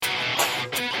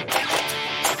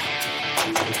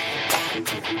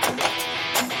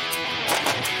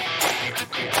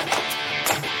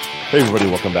Hey everybody,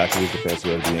 welcome back to the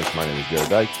Fancy Audience. My name is Jared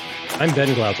Dyke. I'm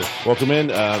Ben Glauser. Welcome in.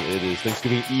 It is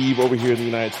Thanksgiving Eve over here in the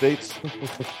United States.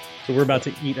 So we're about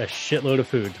to eat a shitload of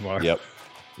food tomorrow. Yep.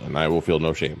 And I will feel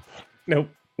no shame. Nope.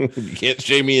 You can't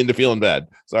shame me into feeling bad.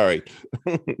 Sorry.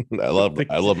 I love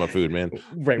my food, man.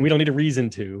 Right. We don't need a reason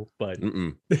to, but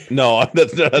no,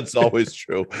 that's always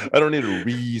true. I don't need a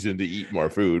reason to eat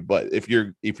more food, but if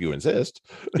you insist.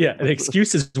 Yeah, an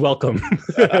excuse is welcome.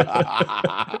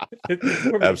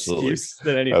 Absolutely.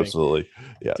 Than anything. Absolutely.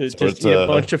 Yeah. To just eat a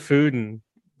bunch of food and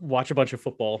watch a bunch of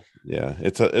football. Yeah,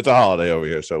 it's a holiday over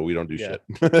here, so we don't do shit.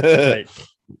 Right.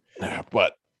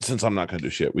 But since I'm not gonna do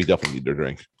shit, we definitely need to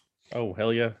drink. Oh,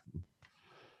 hell yeah.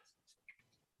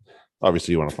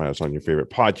 Obviously, you want to find us on your favorite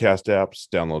podcast apps,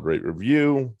 download, rate,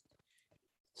 review,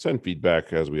 send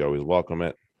feedback as we always welcome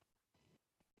it,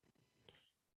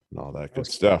 and all that good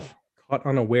stuff. Caught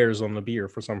unawares on the beer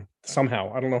for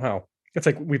somehow. I don't know how. It's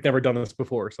like we've never done this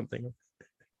before or something.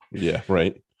 Yeah,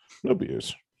 right. No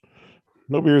beers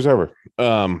ever.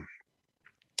 By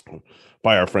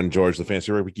our friend George, the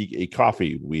Fancy Rugby Geek, a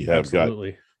coffee. We have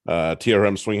Absolutely. got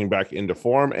TRM swinging back into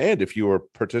form, and if you were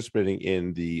participating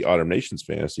in the Autumn Nations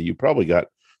Fantasy, you probably got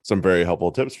some very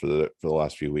helpful tips for the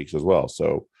last few weeks as well.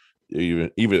 So even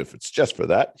if it's just for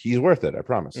that, he's worth it. I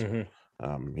promise.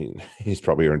 He's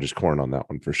probably earned his corn on that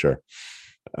one for sure.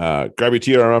 Grab your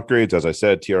TRM upgrades. As I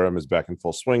said, TRM is back in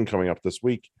full swing coming up this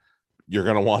week. You're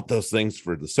going to want those things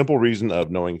for the simple reason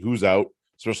of knowing who's out,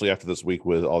 especially after this week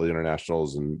with all the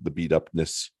internationals and the beat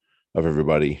upness of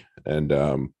everybody.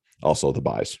 And also the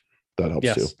buys. That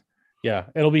helps too. Yeah,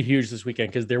 it'll be huge this weekend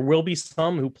because there will be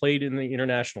some who played in the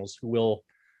internationals who will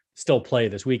still play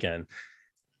this weekend.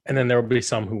 And then there will be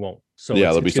some who won't. So yeah,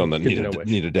 there'll be some that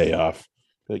need a day off.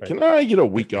 Right. Can I get a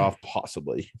week off?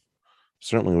 Possibly.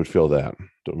 Certainly would feel that.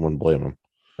 Wouldn't blame them.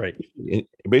 Right.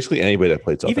 Basically anybody that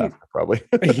played South Africa, probably.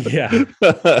 Yeah.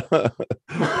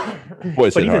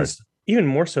 Boys hit hard. Even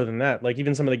more so than that, like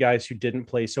even some of the guys who didn't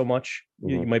play so much,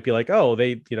 you might be like, oh,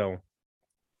 they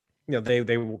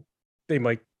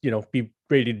might, be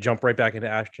ready to jump right back into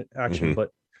action. But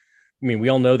I mean, we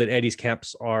all know that Eddie's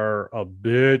camps are a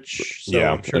bitch. So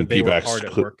yeah, I'm sure and they were hard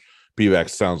at work. PVAC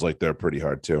sounds like they're pretty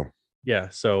hard too. Yeah,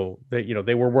 so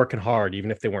they were working hard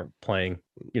even if they weren't playing,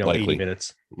 likely. 80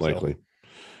 minutes. Likely. So.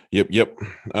 Yep.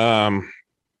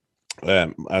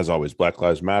 As always, Black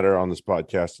Lives Matter on this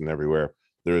podcast and everywhere.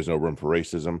 There is no room for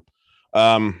racism.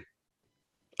 A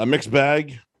mixed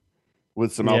bag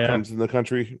with some outcomes in the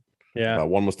country. Yeah.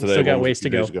 One was today. Still got ways to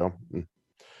go. Ago.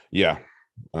 Yeah.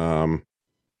 I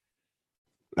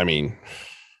mean,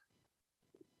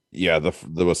 yeah,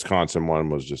 the Wisconsin one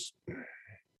was just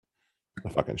a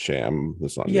fucking sham.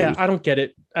 I don't get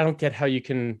it. I don't get how you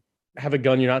can have a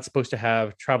gun you're not supposed to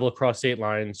have, travel across state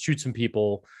lines, shoot some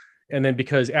people, and then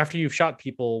because after you've shot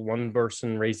people, one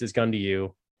person raised his gun to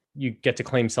you, you get to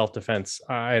claim self-defense.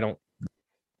 I don't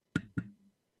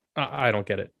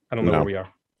get it. I don't know where we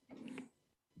are.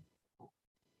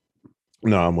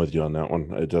 No, I'm with you on that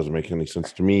one. It doesn't make any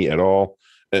sense to me at all.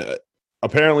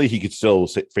 Apparently, he could still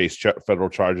face federal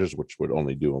charges, which would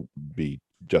only be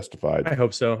justified. I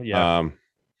hope so. Yeah.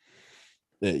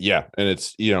 Yeah, and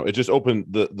it's it just opened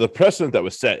the precedent that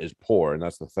was set is poor, and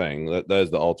that's the thing. That is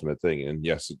the ultimate thing. And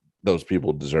yes, those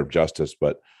people deserve justice,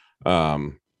 but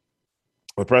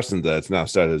the precedent that's now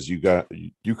set is you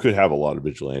could have a lot of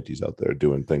vigilantes out there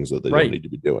doing things that they don't need to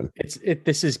be doing.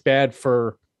 This is bad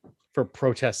for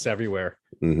protests everywhere.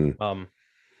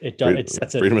 It does. It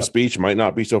sets freedom of speech might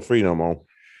not be so free no more.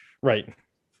 Right,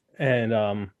 and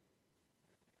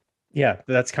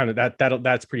that's kind of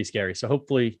that's pretty scary. So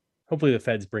hopefully the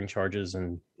feds bring charges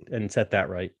and set that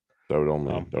right. That would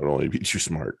only be too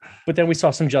smart. But then we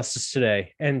saw some justice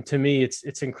today, and to me,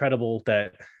 it's incredible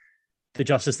that the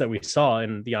justice that we saw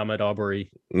in the Ahmaud Arbery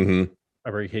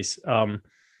case,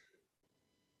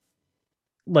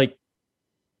 like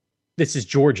this is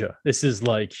Georgia. This is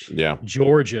like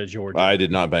Georgia. I did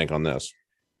not bank on this,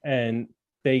 and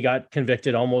they got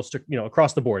convicted almost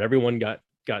across the board. Everyone got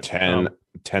 10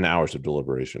 hours of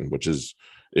deliberation, which is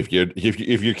if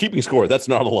you're keeping score, that's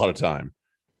not a lot of time.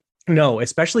 No,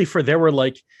 especially there were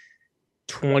like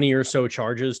 20 or so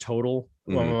charges total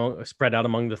spread out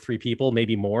among the three people,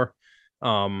 maybe more.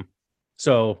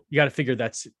 So you got to figure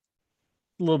that's a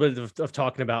little bit of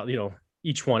talking about,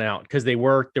 each one out, because there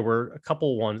were a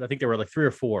couple ones. I think there were like 3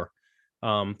 or 4.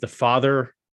 The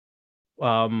father,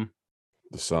 the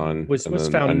son was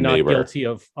found not guilty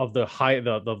of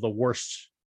the worst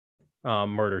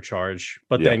murder charge,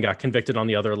 but then got convicted on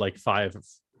the other like 5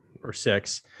 or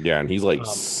 6. Yeah, and he's like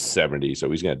 70, so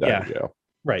he's gonna die in jail.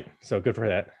 Right. So good for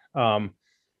that.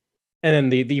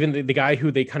 And then even the guy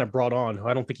who they kind of brought on, who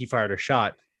I don't think he fired a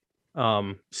shot,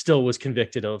 still was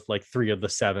convicted of like 3 of the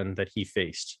 7 that he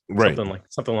faced, Right.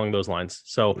 something along those lines.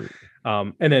 So,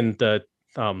 and then the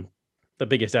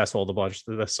biggest asshole of the bunch,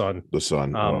 the son, what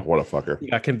a fucker. He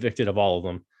got convicted of all of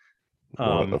them.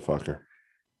 What a fucker.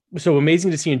 So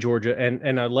amazing to see in Georgia,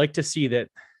 and I'd like to see that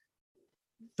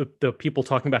the people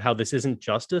talking about how this isn't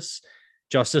justice.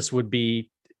 Justice would be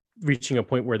reaching a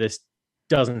point where this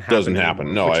doesn't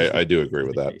happen. No, I do agree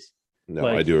with that. No,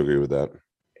 I do agree with that.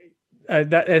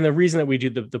 That and the reason that we do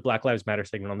the Black Lives Matter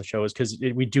segment on the show is because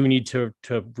we do need to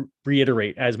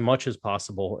reiterate as much as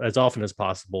possible, as often as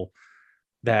possible,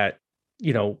 that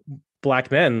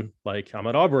Black men like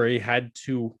Ahmaud Arbery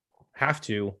have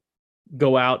to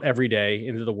go out every day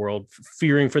into the world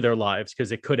fearing for their lives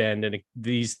because it could end, and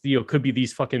these could be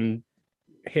these fucking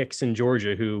hicks in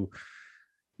Georgia who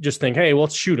just think, hey, well,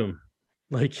 let's shoot him,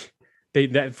 like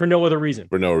that for no other reason.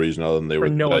 For no reason other than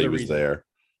he was there.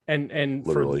 And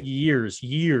literally for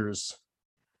years,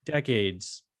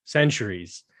 decades,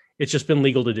 centuries, it's just been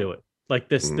legal to do it. Like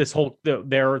this whole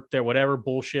their whatever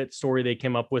bullshit story they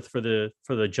came up with for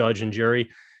the judge and jury.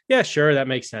 Yeah, sure, that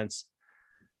makes sense.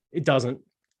 It doesn't.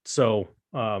 So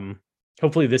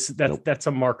hopefully that's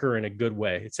a marker in a good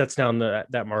way. It sets down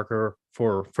that marker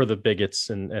for the bigots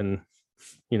and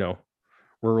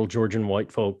rural Georgian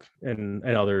white folk and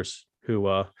others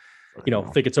who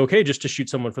think it's okay just to shoot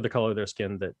someone for the color of their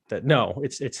skin. That no,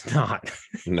 it's not.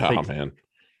 No, like, man.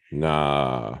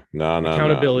 No.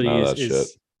 Accountability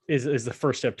is the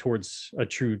first step towards a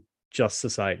true just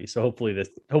society. So hopefully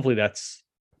that's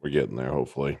we're getting there.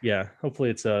 Hopefully, yeah. Hopefully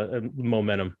it's a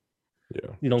momentum.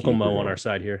 Yeah, Uncle Mo on our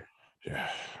side here. Yeah,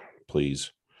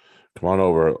 please come on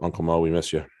over, Uncle Mo. We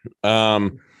miss you.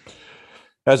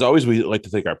 As always, we like to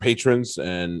thank our patrons,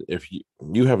 and if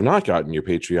you have not gotten your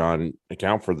Patreon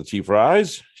account for the T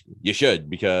Fries, you should,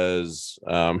 because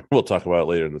we'll talk about it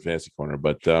later in the fantasy corner.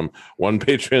 But one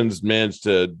patron's managed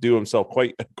to do himself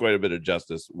quite a bit of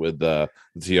justice with his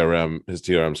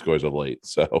TRM scores of late.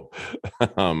 So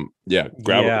grab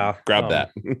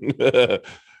that.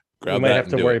 We might have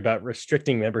to worry about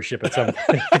restricting membership at some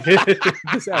point.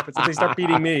 This happens. If they start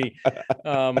beating me,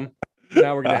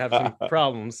 now we're gonna have some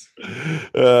problems.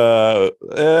 Nah.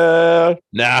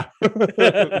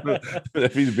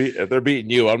 If they're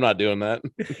beating you, I'm not doing that.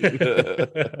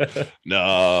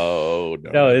 No,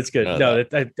 it's good.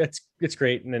 That's it's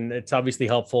great, and it's obviously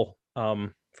helpful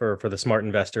for the smart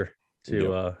investor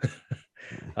to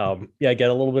get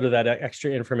a little bit of that extra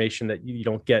information that you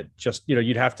don't get. Just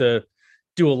you'd have to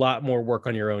do a lot more work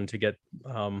on your own to get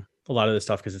a lot of this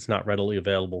stuff because it's not readily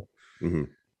available. Mm-hmm.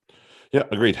 Yeah,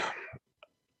 agreed.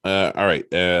 All right,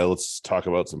 let's talk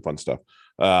about some fun stuff.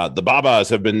 The Babas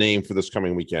have been named for this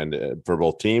coming weekend for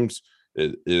both teams.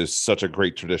 It is such a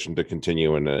great tradition to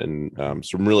continue, and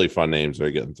some really fun names that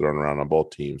are getting thrown around on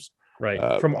both teams.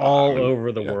 Right, from all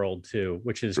over the world too,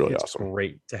 which is really awesome.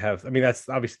 Great to have. I mean, that's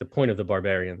obviously the point of the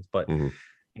Barbarians, but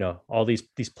all these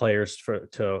players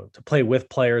to play with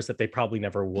players that they probably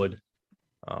never would.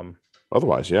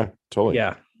 Otherwise, yeah, totally.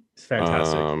 Yeah, it's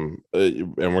fantastic. And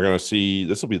we're gonna see,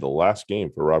 this will be the last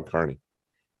game for Rob Carney.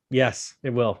 Yes, it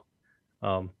will.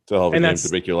 It's a hell of a game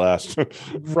to make you last.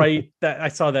 Right. That I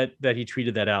saw that he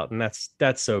tweeted that out, and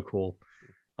that's so cool.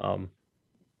 To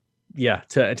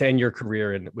end your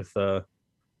career and with a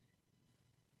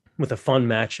fun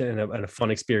match and a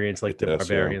fun experience like the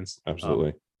Barbarians. Yeah,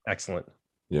 absolutely. Excellent.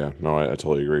 Yeah, no, I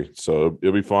totally agree. So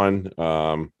it'll be fun.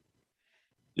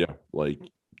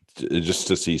 Just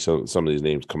to see some of these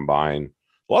names combine.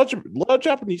 A lot of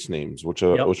Japanese names, which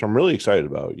I'm really excited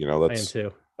about. I am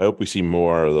too. I hope we see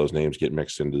more of those names get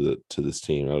mixed into this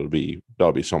team.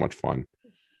 That'll be so much fun.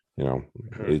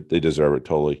 They deserve it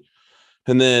totally.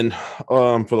 And then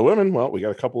for the women, well, we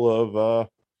got a couple of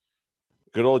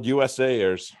good old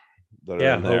USAers that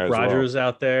are in there. Hope Rogers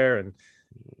out there, and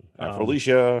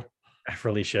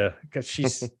Felicia, because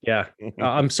she's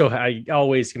I'm so I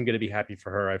always am going to be happy for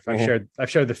her. I've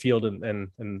shared the field and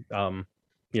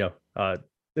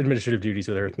administrative duties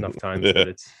with her enough times that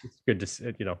it's good to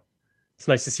it's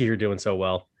nice to see her doing so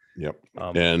well. Yep.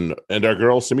 And our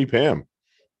girl Simi Pam.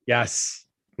 Yes.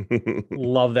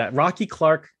 Love that. Rocky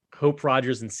Clark, Hope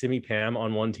Rogers, and Simi Pam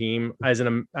on one team. As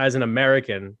an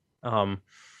American, I'm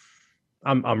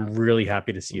really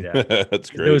happy to see that.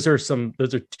 That's great. Those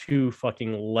are two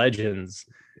fucking legends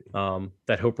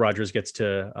that Hope Rogers gets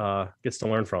to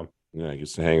learn from. Yeah,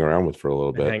 gets to hang around with for a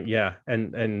little bit.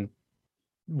 And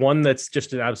one that's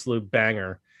just an absolute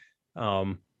banger.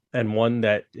 And one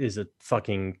that is a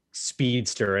fucking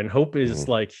speedster, and Hope is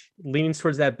like leans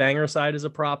towards that banger side as a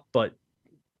prop, but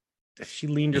if she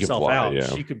leaned She could herself fly, out, yeah.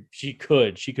 she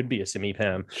could be a Simi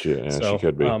Pam. She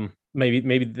could be.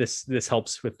 Maybe this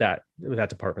helps with that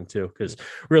department too, because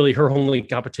really her only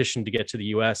competition to get to the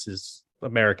US is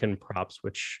American props,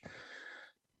 which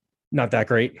not that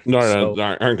great. No, so,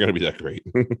 aren't going to be that great.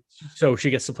 so she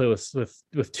gets to play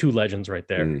with two legends right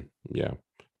there. Yeah,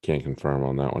 can't confirm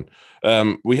on that one.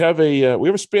 We have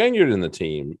a Spaniard in the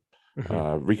team,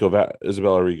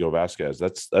 Isabella Rico Vasquez.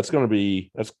 That's going to be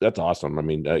that's awesome. I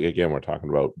mean, again, we're talking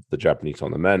about the Japanese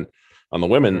on the men. On the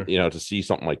women, to see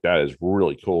something like that is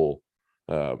really cool.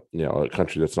 A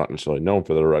country that's not necessarily known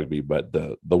for their rugby, but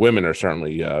the women are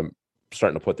certainly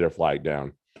starting to put their flag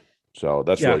down. So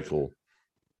that's really cool.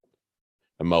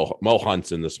 And Mo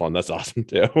Hunt's in this one. That's awesome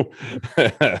too.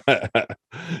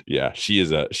 Yeah,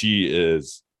 she's a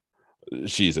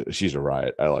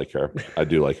riot. I like her. I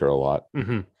do like her a lot.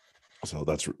 So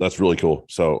that's really cool.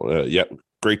 So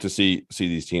great to see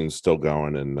these teams still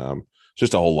going, and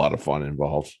just a whole lot of fun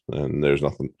involved. And there's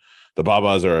nothing. The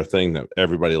Babas are a thing that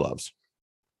everybody loves.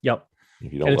 Yep.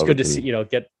 If you don't and it's love good it, to see,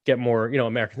 get more,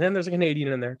 American. And there's a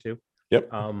Canadian in there too. Yep.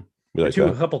 We like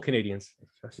a couple Canadians,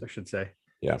 I should say.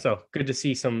 Yeah. So good to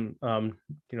see some,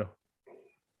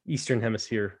 Eastern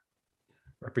Hemisphere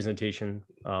representation,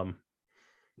 or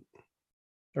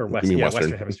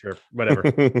Western Hemisphere, whatever.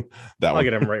 I'll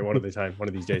get them right one of these days. One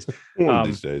of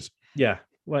these days. Yeah.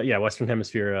 Well, yeah, Western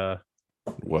Hemisphere.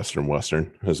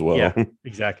 Western as well. Yeah,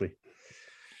 exactly.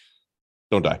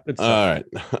 Don't die. All right.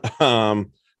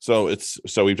 So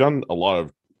we've done a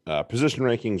lot of position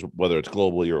rankings, whether it's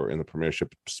globally or in the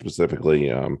Premiership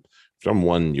specifically. We've done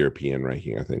one European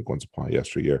ranking, I think, once upon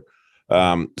yesteryear.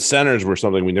 Centers were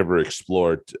something we never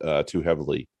explored too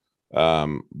heavily,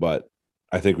 but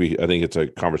I think it's a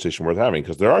conversation worth having,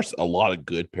 because there are a lot of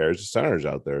good pairs of centers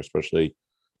out there, especially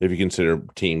if you consider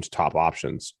teams' top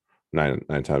options nine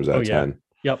times out of 10.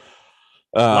 Yep.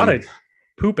 A lot of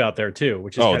poop out there too,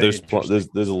 which is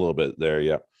there's a little bit there.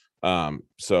 Yeah.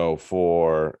 So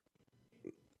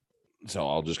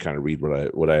I'll just kind of read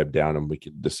what I have down, and we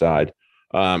can decide.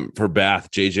 For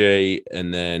Bath, JJ,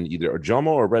 and then either Ojomo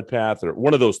or Redpath, or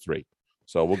one of those three.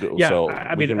 So we'll go. Yeah, so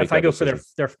I mean, if I go for their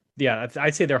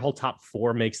I'd say their whole top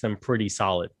four makes them pretty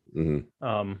solid.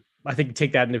 I think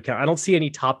take that into account. I don't see any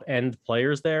top end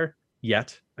players there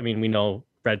yet. I mean, we know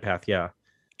Redpath,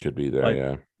 could be there.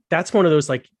 Yeah, that's one of those,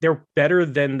 like, they're better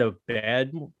than the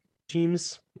bad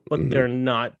teams, but they're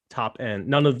not top end.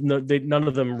 None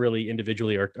of them really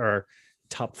individually are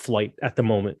top flight at the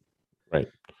moment. Right.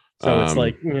 So it's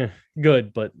like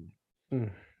good, but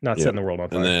not setting the world on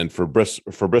fire. And then for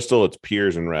Bristol, it's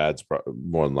Piers and Rads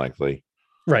more than likely.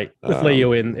 Right, with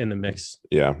Leo in the mix.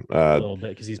 Yeah, a little bit,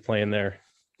 because he's playing there.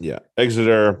 Yeah,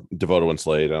 Exeter, Devoto, and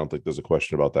Slade. I don't think there's a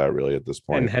question about that really at this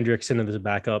point. And Hendrickson as a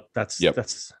backup. That's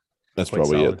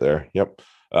probably solid. It there. Yep.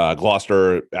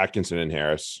 Gloucester, Atkinson, and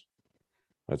Harris.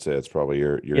 I'd say that's probably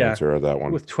your answer of that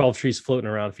one. With 12 trees floating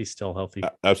around if he's still healthy.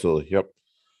 Absolutely. Yep.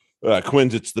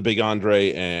 Quins, it's the Big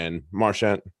Andre and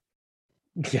Marchant.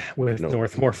 Yeah, with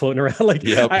Northmore floating around. Like,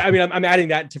 I mean, I'm adding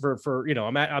that for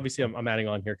I'm adding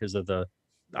on here because of the.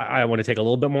 I want to take a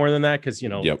little bit more than that, because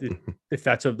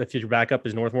if your backup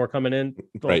is Northmore coming in,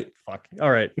 right? Fuck. All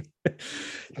right, you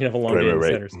can have a long day in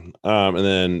centers. And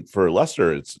then for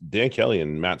Leicester, it's Dan Kelly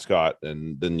and Matt Scott,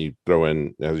 and then you throw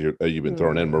in, as you've been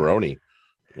throwing in, Maroney.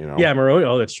 Yeah, Maroney.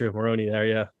 Oh, that's true, Maroney there.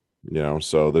 Yeah.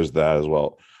 So there's that as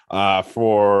well.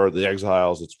 For the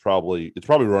Exiles, it's probably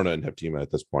Rona and Heptima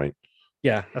at this point.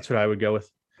 Yeah, that's what I would go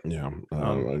with. Yeah,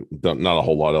 not a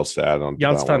whole lot else to add on.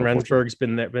 Jansson Rensburg's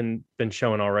been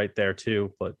showing all right there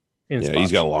too, but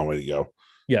he's got a long way to go.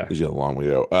 Yeah, he's got a long way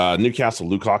to go. Newcastle,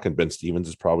 Lukaku and Ben Stevens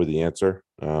is probably the answer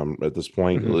at this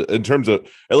point, in terms of,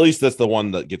 at least that's the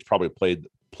one that gets probably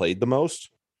played the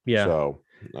most. Yeah. So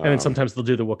and then sometimes they'll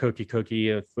do the Wakoki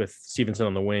Cookie with Stevenson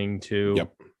on the wing too.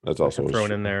 Yep, that's also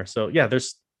thrown in there. So yeah,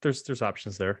 there's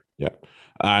options there. Yeah.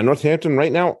 Northampton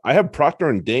right now, I have Proctor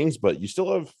and Dings, but you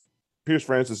still have Pierce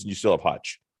Francis and you still have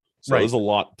Hutch. So there's a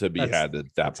lot to be had at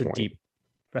that point.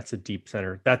 That's a deep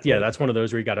center. That's one of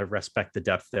those where you got to respect the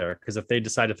depth there, because if they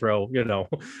decide to throw,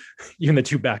 even the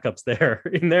two backups there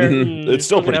in there, it's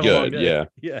still pretty good. Yeah,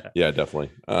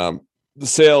 definitely. The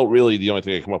Sale, really, the only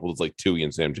thing I come up with is like Tui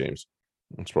and Sam James.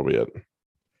 That's probably it.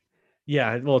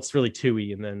 Yeah, well, it's really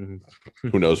Tui, and then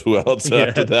who knows who else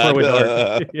after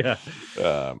that.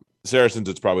 Saracens,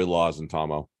 it's probably Laws and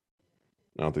Tomo.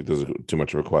 I don't think there's too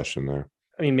much of a question there.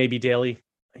 I mean, maybe Daly.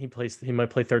 He might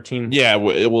play 13. Yeah,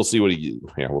 we'll see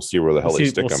we'll see where the hell they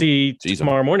stick him. We'll see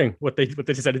tomorrow morning what they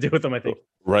decide to do with him, I think.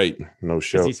 Right. No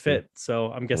show. He's fit,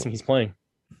 so I'm guessing he's playing.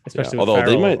 Especially although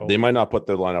they might not put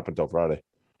their lineup until Friday.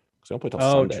 Because they don't play till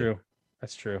Sunday. Oh, true.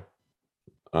 That's true.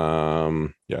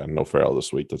 Yeah, no Farrell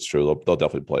this week. That's true. They'll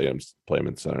definitely play him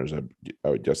in centers. I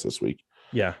would guess this week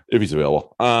Yeah. if he's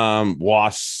available.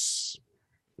 Was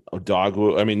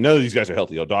Odogwu. I mean, none of these guys are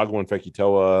healthy. Odogwu and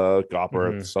Fekitoa,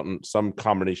 Gopper, some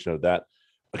combination of that.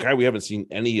 A guy we haven't seen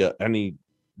any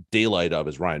daylight of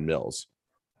is Ryan Mills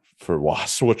for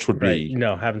Was, which would be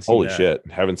no, haven't seen holy that. shit.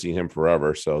 Haven't seen him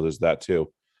forever. So there's that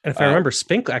too. And if I remember,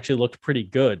 Spink actually looked pretty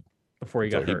good before he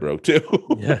got hurt. He broke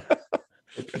too. Yeah.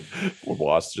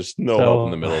 Was just no help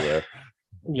in the middle there.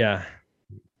 Yeah.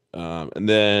 And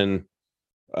then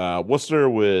Worcester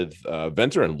with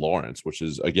Venter and Lawrence, which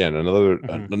is again another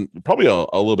probably a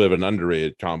little bit of an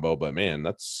underrated combo, but man,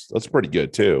 that's pretty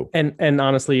good too. And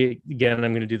honestly, again,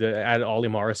 I'm going to add Ollie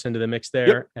Morris into the mix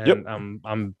there, and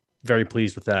I'm very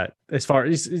pleased with that. As far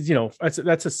as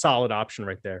that's a solid option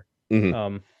right there.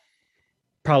 Mm-hmm.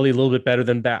 Probably a little bit better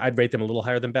than Beth. I'd rate them a little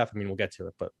higher than Beth. I mean, we'll get to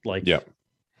it, but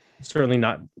certainly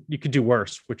not. You could do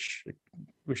worse, which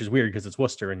is weird because it's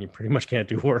Worcester and you pretty much can't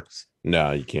do worse.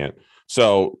 No, you can't.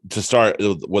 So to start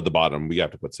with the bottom, we have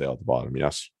to put Sale at the bottom.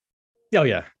 Yes. Oh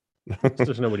yeah.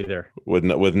 There's nobody there with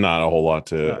not a whole lot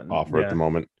to offer at the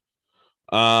moment.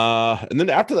 And then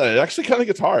after that, it actually kind of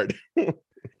gets hard.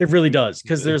 It really does,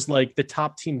 because there's like the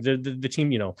top team, the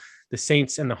team, the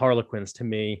Saints and the Harlequins to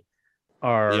me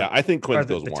are. Yeah, I think Quins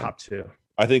goes the one. Top two.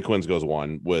 I think Quins goes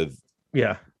one with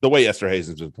the way Esther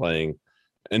Hazen's been playing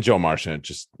and Joe Marchant.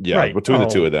 Just between the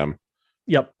two of them.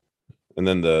 Yep. And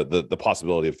then the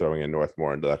possibility of throwing in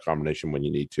Northmore into that combination when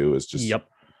you need to is just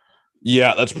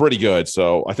yeah, that's pretty good.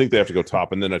 So I think they have to go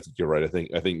top, and then I think you're right.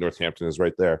 I think Northampton is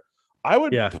right there. I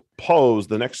would pose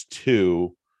the next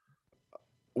two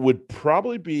would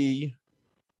probably be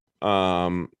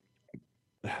I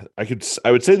would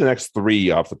say the next three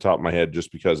off the top of my head,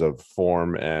 just because of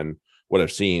form and what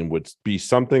I've seen, would be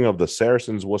something of the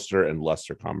Saracens, Worcester, and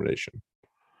Leicester combination.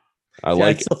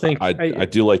 I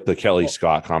do like the Kelly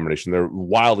Scott combination. They're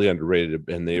wildly underrated,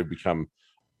 and they've become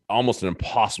almost an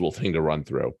impossible thing to run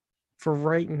through. For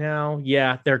right now,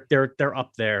 they're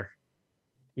up there.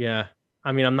 Yeah.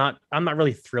 I mean, I'm not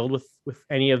really thrilled with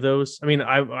any of those. I mean,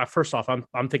 I first off,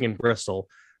 I'm thinking Bristol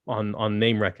on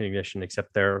name recognition,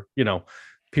 except they're,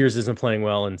 Piers isn't playing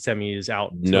well and Semi is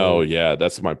out.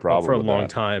 That's my problem for a long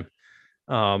time.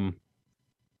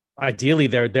 Ideally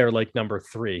they're like number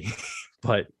 3,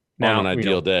 but now on an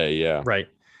ideal day. Yeah. Right.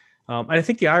 I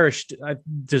think the Irish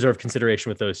deserve consideration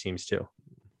with those teams too,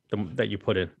 that you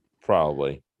put in.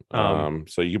 Probably.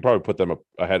 So you could probably put them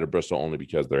ahead of Bristol only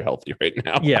because they're healthy right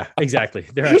now. Yeah, exactly.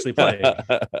 They're actually playing.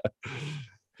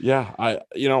 Yeah, I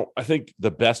think the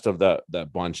best of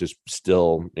that bunch is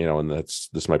still, and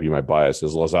this might be my bias,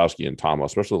 is Lazowski and Tomo,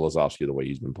 especially Lazowski, the way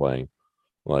he's been playing.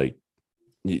 Like,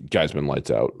 guy's been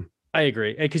lights out. I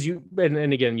agree, because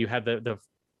and again, you have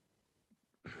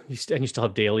you still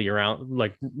have Daly around,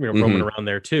 like roaming around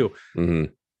there too.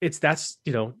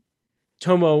 Mm-hmm.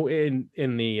 Tomo in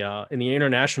the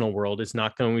international world is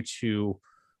not going to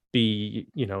be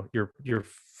your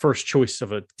first choice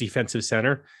of a defensive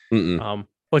center.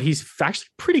 But he's actually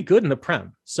pretty good in the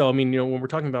Prem. So I mean, when we're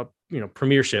talking about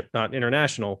Premiership, not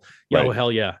international, well, hell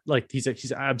yeah, like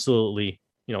he's absolutely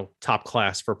top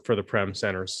class for the Prem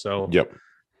centers. So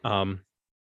I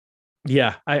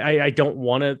don't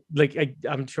want to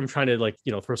I'm trying to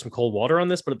throw some cold water on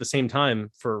this, but at the same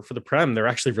time, for the Prem, they're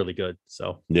actually really good.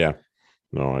 So yeah.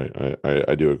 No,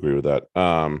 I do agree with that.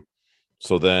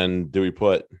 So then do we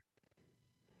put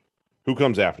who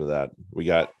comes after that? We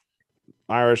got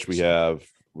Irish, we have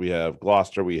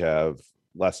Gloucester, we have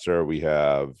Leicester, we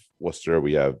have Worcester,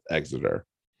 we have Exeter.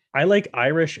 I like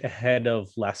Irish ahead of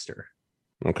Leicester.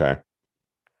 Okay.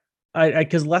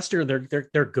 Because Leicester,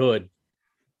 they're good.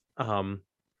 But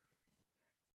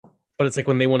it's like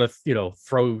when they want to,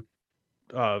 throw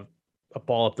a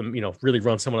ball up them, really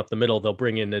run someone up the middle, they'll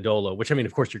bring in Nadolo, which I mean,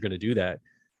 of course you're going to do that.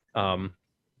 Why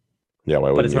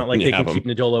but it's not like they can keep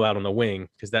Nadolo out on the wing,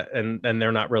 because and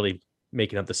they're not really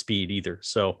making up the speed either.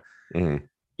 So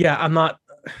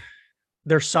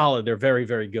they're solid. They're very,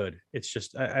 very good. It's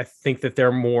just, I think that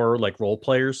they're more like role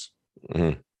players.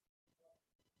 Mm-hmm.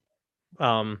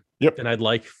 And I'd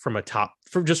like for a top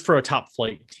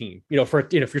flight team, if you're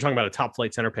talking about a top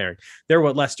flight center pairing, they're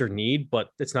what Leicester need, but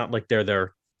it's not like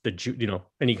they're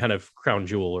any kind of crown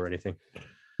jewel or anything.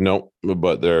 No,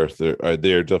 but they're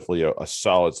definitely a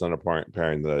solid center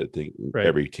pairing that I think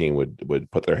every team would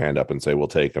put their hand up and say, we'll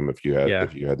take them if you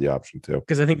had the option to.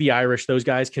 Because I think the Irish, those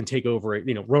guys can take over,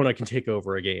 Rona can take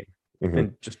over a game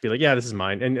and just be like, yeah, this is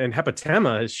mine. And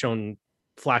Hepatema has shown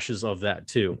flashes of that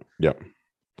too. Yeah.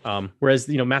 Whereas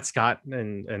Matt Scott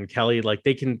and Kelly, like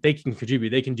they can contribute,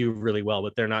 they can do really well,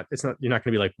 but they're not. It's not, you're not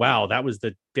going to be like, wow, that was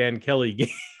the Dan Kelly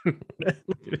game.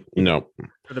 No,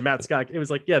 for the Matt Scott, it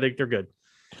was like, yeah, they're good,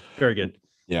 very good.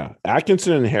 Yeah,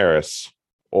 Atkinson and Harris,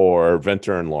 or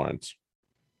Venter and Lawrence.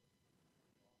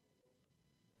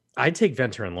 I'd take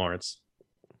Venter and Lawrence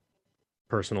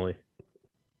personally.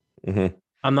 Mm-hmm.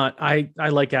 I'm not. I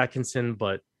like Atkinson,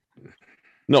 but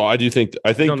no, I do think.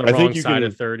 I think on the I wrong think you side can,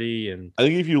 of 30, and I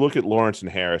think if you look at Lawrence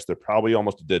and Harris, they're probably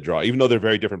almost a dead draw, even though they're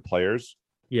very different players.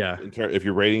 yeah, If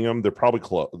you're rating them, they're probably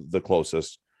the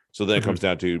closest. So then it Mhm. comes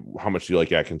down to how much do you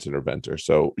like Atkinson or Venter.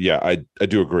 So yeah, I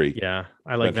do agree. yeah,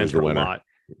 I like Venter's Venter the a winner. lot.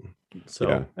 So,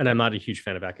 Yeah. and I'm not a huge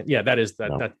fan of Atkinson. Yeah, that is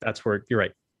No. that's where you're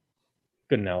right.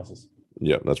 Good analysis.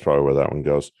 Yeah, that's probably where that one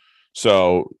goes.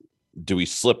 So do we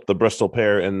slip the Bristol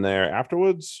pair in there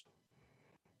afterwards?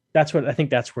 That's what I think.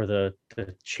 That's where the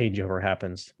changeover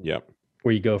happens. Yeah.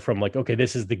 Where you go from like, okay,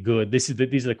 this is the good, these are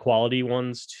the quality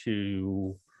ones,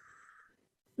 to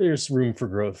there's room for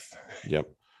growth. Yep.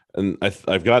 And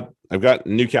I've got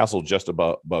Newcastle just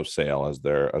above Sale as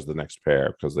the next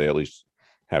pair, because they at least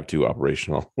have two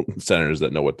operational centers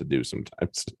that know what to do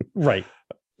sometimes. Right.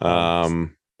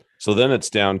 So then it's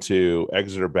down to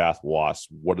Exeter, Bath, Wasp.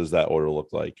 What does that order look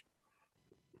like?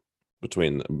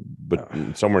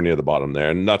 But somewhere near the bottom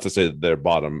there, and not to say that they're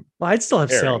bottom. Well, I'd still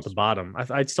have Sale at pairs. the bottom.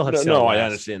 I'd still have No, Sale. no, last. I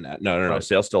understand that. No, Right.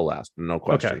 Sale still last, no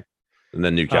question. Okay. And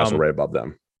then Newcastle right above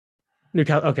them.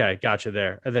 Newcastle. Okay, gotcha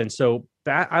there. And then so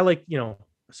I like,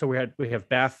 so we have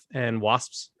Bath and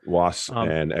Wasps. Wasp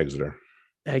and Exeter.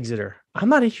 Exeter. I'm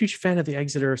not a huge fan of the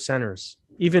Exeter centers.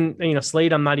 Even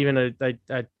Slade, I'm not even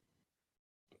a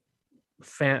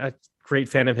great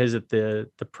fan of his at the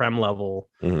Prem level.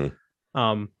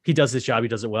 Mm-hmm. He does his job. He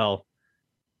does it well.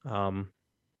 To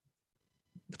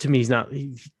me, he's not.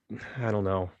 I don't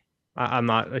know. I'm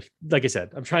not, like I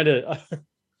said. I'm trying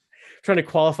to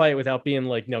qualify it without being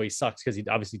like, no, he sucks, because he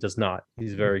obviously does not.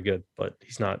 He's very good, but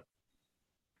he's not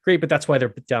great. But that's why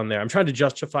they're down there. I'm trying to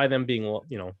justify them being,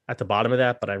 at the bottom of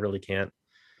that, but I really can't.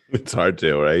 It's hard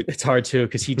to, right? It's hard to,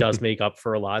 because he does make up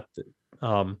for a lot.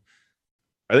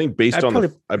 I think based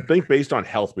on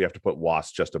health, we have to put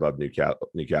Wasp just above Newcastle.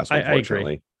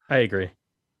 Unfortunately, I agree.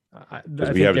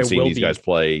 Because we haven't seen these guys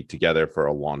play together for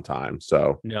a long time.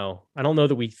 So no, I don't know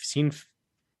that we've seen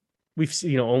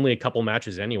only a couple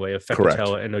matches anyway of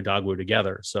Fekitoa and Odogwu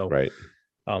together. So right,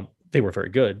 they were very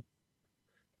good,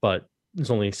 but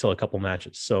there's only still a couple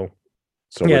matches. So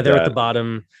So yeah, with they're that, at the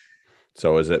bottom.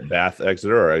 So is it Bath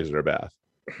Exeter or Exeter Bath?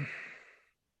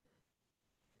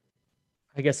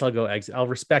 I guess I'll go Exeter. I'll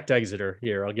respect Exeter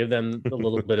here. I'll give them a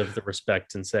little bit of the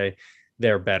respect and say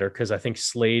they're better, because I think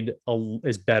Slade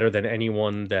is better than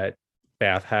anyone that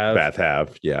Bath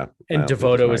have. Yeah. And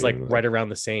Devoto is like right around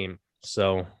the same.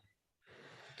 So,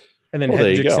 and then Well,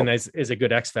 there you go. Hendrickson is a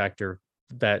good X factor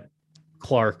that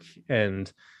Clark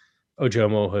and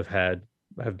Ojomo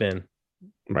have been.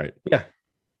 Right. Yeah.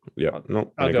 Yeah.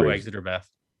 No, I'll go Exeter Bath.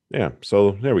 Yeah.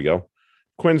 So there we go.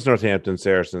 Quinns, Northampton,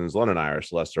 Saracens, London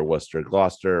Irish, Leicester, Worcester,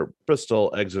 Gloucester,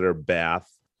 Bristol, Exeter, Bath,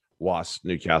 Wasp,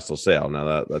 Newcastle, Sale.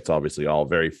 Now that's obviously all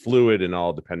very fluid and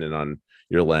all dependent on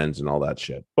your lens and all that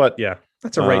shit. But yeah,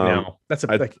 that's a right now. That's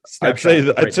a I'd say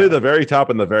the very top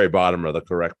and the very bottom are the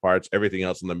correct parts. Everything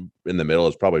else in the middle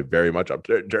is probably very much up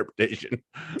to interpretation.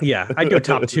 Yeah, I'd go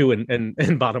top two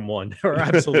and bottom one, or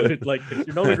absolute. Like, if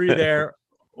you don't agree there,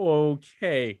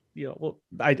 okay. Well,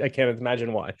 I can't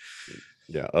imagine why.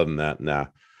 Yeah. Other than that, nah.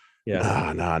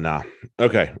 Yeah. Nah.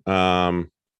 Okay.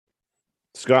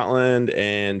 Scotland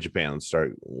and Japan. Let's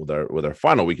start with our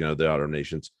final weekend of the Autumn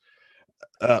Nations.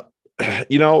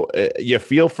 You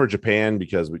feel for Japan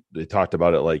because they talked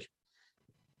about it, like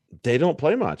they don't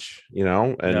play much,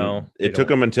 and it took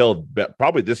them until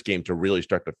probably this game to really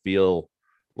start to feel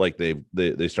like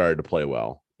they started to play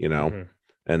well, and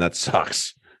that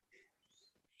sucks.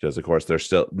 Because of course they're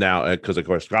still now, because of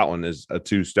course Scotland is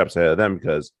 2 steps ahead of them,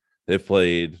 because they've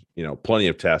played plenty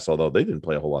of tests, although they didn't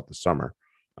play a whole lot this summer.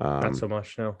 Not so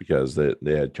much, no, because they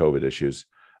had COVID issues.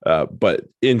 But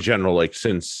in general, like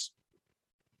since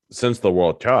the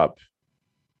World Cup,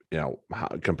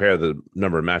 compare the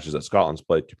number of matches that Scotland's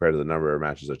played compared to the number of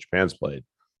matches that Japan's played.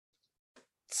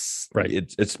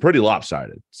 It's pretty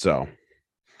lopsided. So,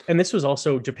 and this was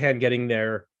also Japan getting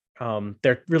their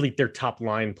top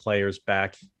line players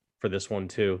back for this one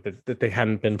too, that they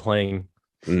hadn't been playing.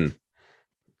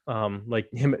 Like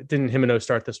didn't Himeno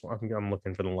start this one? I'm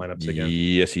looking for the lineups again.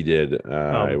 Yes, he did.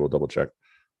 I will double check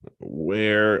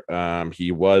where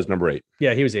he was number 8.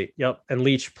 Yeah, he was 8. Yep. And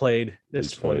Leach played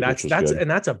this one. That's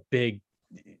a big,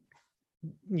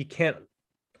 you can't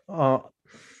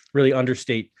really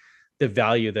understate the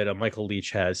value that a Michael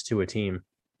Leach has to a team.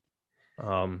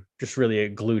 Just really a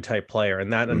glue type player,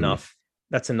 and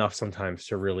that's enough sometimes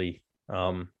to really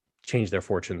change their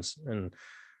fortunes and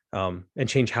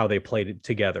change how they played it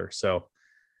together. So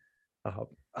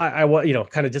I was,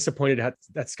 kind of disappointed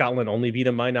that Scotland only beat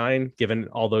them by 9, given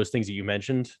all those things that you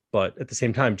mentioned. But at the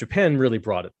same time, Japan really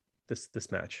brought it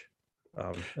this match.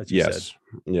 As you said.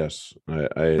 Yes.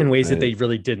 In ways that they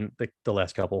really didn't the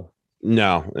last couple.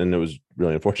 No, and it was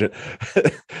really unfortunate.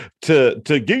 to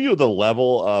give you the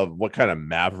level of what kind of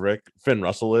maverick Finn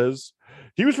Russell is,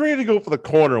 he was ready to go for the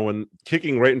corner when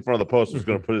kicking right in front of the post was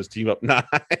going to put his team up 9.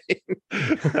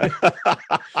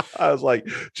 I was like,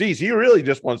 geez, he really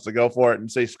just wants to go for it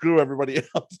and say screw everybody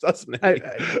else, doesn't he?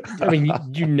 I mean,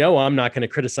 I'm not going to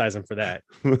criticize him for that.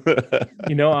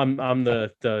 I'm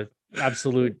the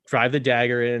absolute drive the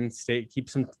dagger in, keep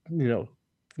some,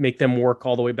 make them work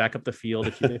all the way back up the field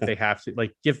if they have to,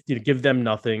 like give them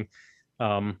nothing.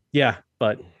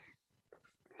 But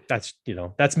that's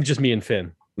just me and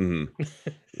Finn. Mm-hmm.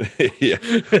 Yeah.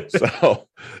 So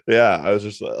I was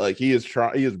just like, he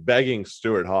is begging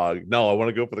Stuart Hogg, no, I want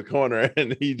to go for the corner,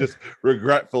 and he just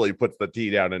regretfully puts the tee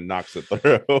down and knocks it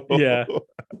through. Yeah.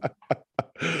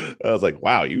 I was like,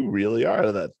 wow, you really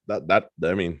are that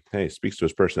I mean, hey, speaks to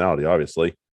his personality,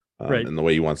 obviously, right, and the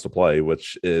way he wants to play,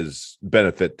 which is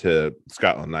benefit to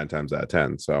Scotland 9 times out of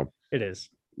 10. So it is,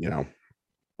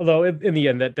 although in the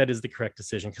end that is the correct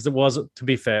decision, because it was, to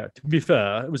be fair,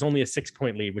 it was only a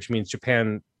 6-point lead, which means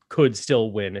Japan could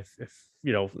still win if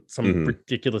some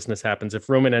ridiculousness happens. If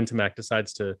Roman Ntamack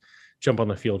decides to jump on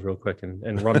the field real quick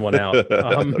and run one out,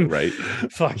 right?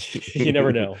 Fuck, you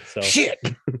never know. So shit,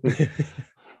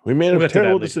 we made a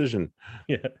terrible decision.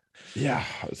 Yeah.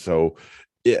 So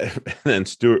and then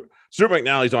Stuart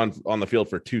McNally's on the field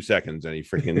for 2 seconds and he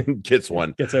freaking gets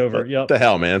over. Yep. What the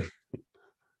hell, man?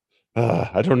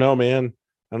 I don't know, man.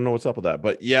 I don't know what's up with that,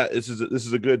 but this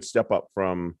is a good step up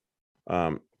from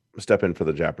step in for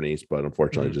the Japanese, but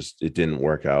unfortunately just it didn't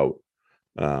work out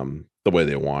the way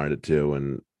they wanted it to,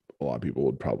 and a lot of people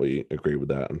would probably agree with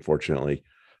that, unfortunately.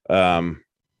 There's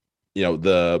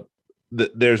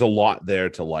a lot there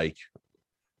to like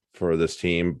for this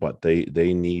team, but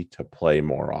they need to play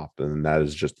more often, and that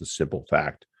is just a simple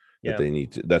fact that they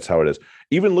need to. That's how it is.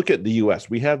 Even look at the US.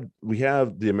 We have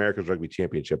the America's Rugby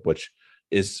Championship, which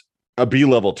is a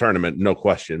B-level tournament, no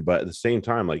question, but at the same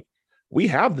time, like, we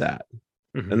have that.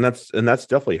 And that's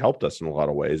definitely helped us in a lot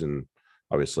of ways. And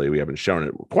obviously we haven't shown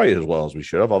it quite as well as we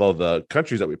should have, although the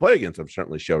countries that we play against have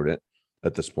certainly showed it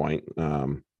at this point,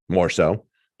 more so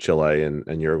Chile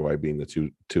and Uruguay being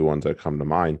the two ones that come to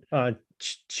mind.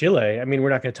 Chile, I mean,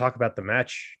 we're not going to talk about the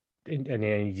match in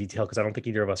any detail because I don't think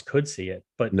either of us could see it,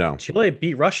 but no, Chile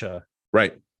beat Russia.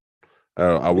 Right.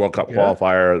 A World Cup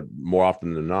qualifier more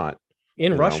often than not.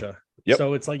 In Russia. Yep.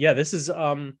 So it's like, this is,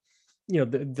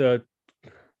 the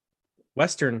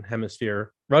Western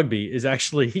Hemisphere rugby is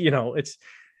actually,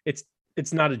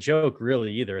 it's not a joke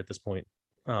really either at this point.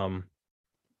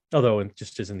 Although it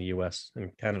just is in the US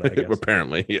and Canada, I guess.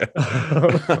 Apparently, yeah.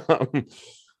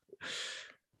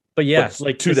 But yes,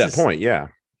 like to that point,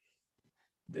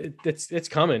 it's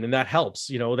coming, and that helps.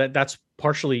 That's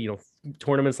partially,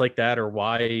 tournaments like that, or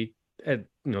why,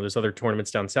 there's other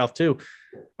tournaments down south too,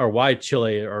 or why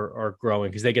Chile are growing,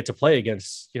 because they get to play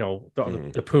against,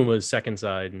 the Pumas second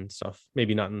side and stuff.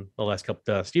 Maybe not in the last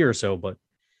last year or so, but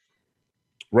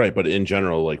right. But in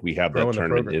general, like, we have that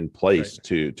tournament in place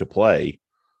to play.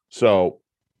 So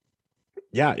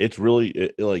it's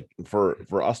really like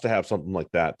for us to have something like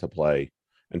that to play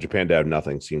and Japan to have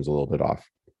nothing seems a little bit off.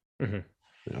 I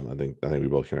think we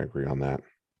both can agree on that.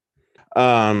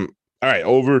 All right,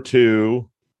 over to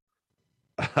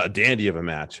a dandy of a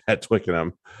match at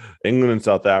Twickenham, England and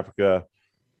South Africa.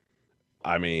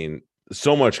 I mean,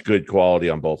 so much good quality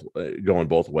on both, going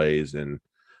both ways. And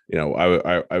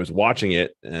I was watching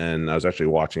it, and I was actually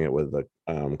watching it with a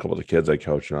couple of the kids I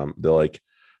coach, and they're like,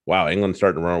 wow, England's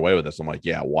starting to run away with this. I'm like,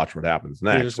 yeah, watch what happens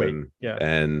next.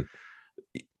 And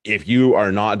if you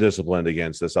are not disciplined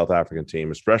against the South African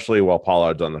team, especially while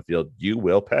Pollard's on the field, you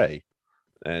will pay.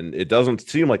 And it doesn't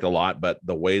seem like a lot, but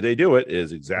the way they do it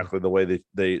is exactly the way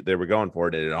they were going for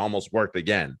it. And it almost worked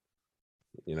again,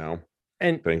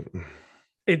 And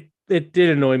it did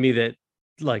annoy me that,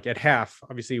 like, at half,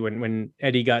 obviously when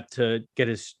Eddie got to get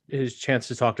his chance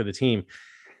to talk to the team,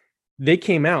 they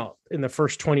came out in the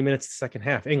first 20 minutes of the second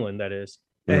half, England, that is,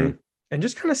 and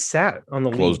just kind of sat on the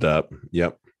closed lead. Up.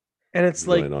 Yep. And it's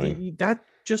really like that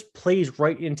just plays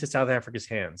right into South Africa's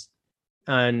hands.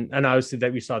 And obviously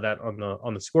that we saw that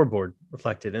on the scoreboard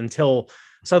reflected, until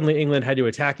suddenly England had to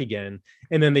attack again,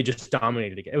 and then they just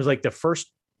dominated again. It was like the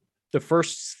first the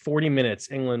first 40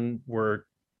 minutes, England were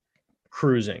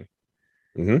cruising.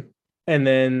 Mm-hmm. And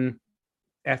then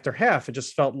after half, it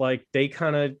just felt like they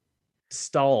kind of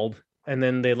stalled, and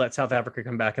then they let South Africa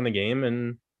come back in the game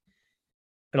and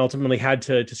ultimately had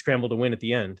to scramble to win at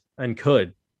the end and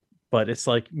could. But it's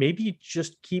like, maybe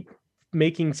just keep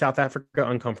making South Africa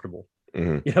uncomfortable.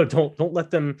 Mm-hmm. Don't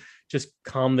let them just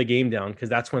calm the game down, because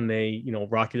that's when they,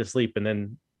 rock you to sleep, and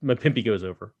then Mapimpi goes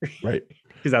over. Right.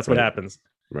 Because that's what happens.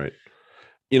 Right.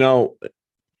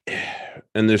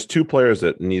 And there's two players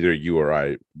that neither you or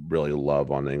I really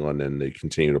love on England, and they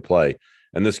continue to play.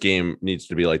 And this game needs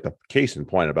to be like the case in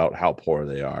point about how poor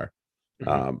they are,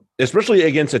 especially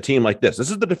against a team like this. This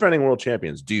is the defending world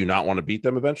champions. Do you not want to beat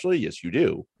them eventually? Yes, you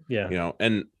do. Yeah.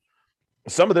 And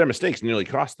some of their mistakes nearly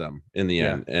cost them in the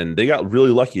end, and they got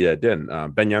really lucky that it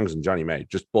didn't. Ben Youngs and Johnny May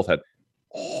just both had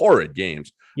horrid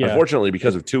games. Yeah. Unfortunately,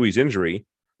 because of Tui's injury,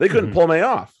 they couldn't pull May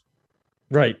off.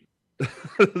 Right.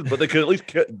 But they could at least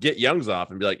get Youngs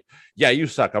off and be like, "Yeah, you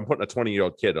suck. I'm putting a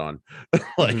 20-year-old kid on."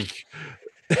 Like,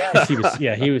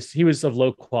 he was of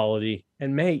low quality.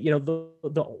 And May,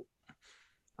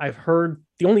 I've heard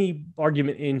the only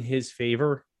argument in his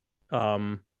favor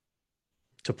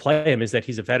to play him is that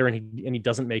he's a veteran and he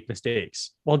doesn't make mistakes.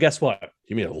 Well, guess what?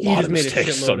 He made a lot of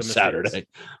mistakes on Saturday.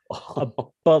 A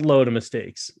buttload of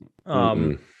mistakes.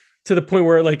 To the point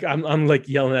where, like, I'm like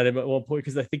yelling at him at one point,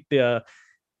 because I think the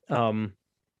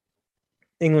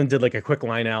England did like a quick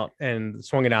line out and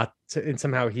swung it out and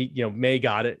somehow May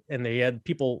got it, and they had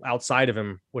people outside of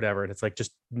him, whatever. And it's like,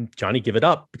 just, Johnny, give it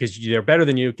up, because they're better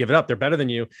than you. Give it up. They're better than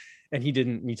you. And he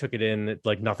didn't. He took it in.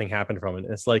 Like, nothing happened from it.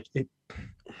 And it's like,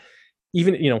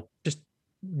 even, just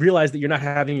realize that you're not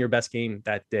having your best game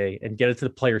that day, and get it to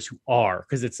the players who are,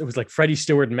 because it was like Freddie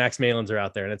Stewart and Max Malins are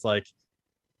out there, and it's like,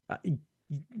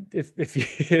 if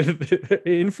you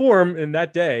in form in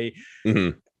that day,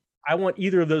 I want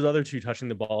either of those other two touching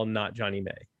the ball, not Johnny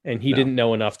May. And he didn't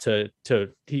know enough I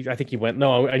think he went,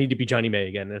 no, I need to be Johnny May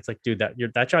again. And it's like, dude,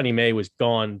 that Johnny May was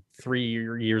gone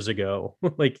 3 years ago.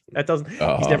 Like, that doesn't,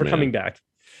 he's never coming back.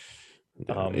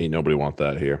 Ain't nobody want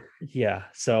that here. Yeah.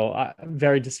 So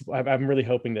I'm really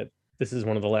hoping that this is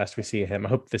one of the last we see of him. I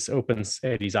hope this opens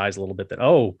Eddie's eyes a little bit,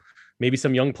 that, maybe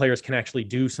some young players can actually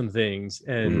do some things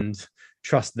and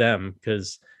trust them,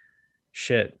 because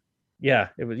shit. Yeah.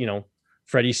 It was,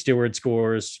 Freddie Stewart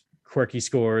scores, Quirky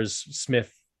scores,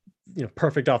 Smith,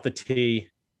 perfect off the tee,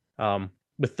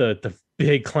 with the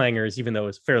big clangers, even though it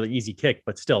was a fairly easy kick,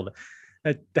 but still.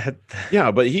 But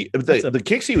the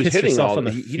kicks he was hitting,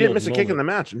 he didn't miss a kick in the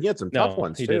match, and he had some tough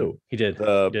ones too. He did.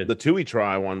 The Tui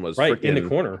try one was right in the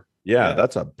corner. Yeah,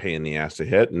 that's a pain in the ass to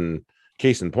hit. And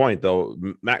case in point, though,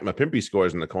 Mac Mapimpi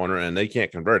scores in the corner, and they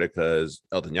can't convert it because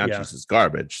Elton Yanchis is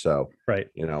garbage. So right,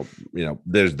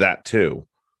 there's that too.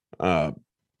 So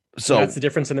that's the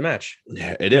difference in the match.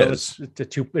 Yeah, it is.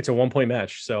 It's a 1-point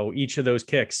match, so each of those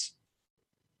kicks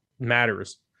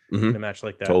matters in a match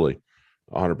like that. Totally.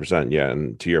 100%. Yeah.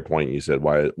 And to your point, you said,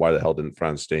 why the hell didn't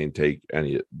Franz Steyn take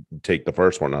the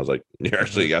first one? I was like, you're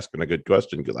actually asking a good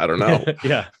question, because I don't know.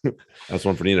 Yeah. That's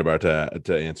one for Nina Bar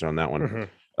to answer on that one.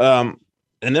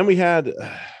 And then we had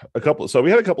a couple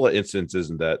of instances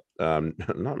that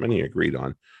not many agreed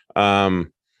on.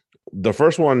 The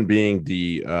first one being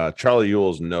the Charlie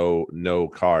Ewell's no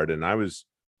card. And I was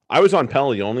on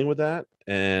penalty only with that.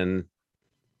 And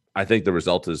I think the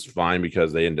result is fine,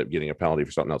 because they end up getting a penalty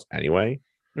for something else anyway.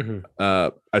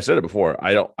 I've said it before.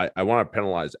 I want to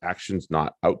penalize actions,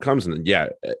 not outcomes. And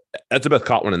that's the best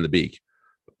caught one in the beak.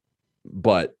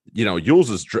 But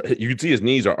Ewell's you can see his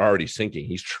knees are already sinking.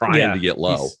 He's trying to get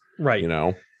low. Right.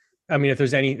 I mean, if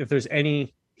there's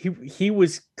any, he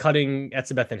was cutting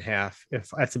Etzebeth in half if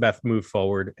Etzebeth moved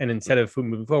forward, and instead of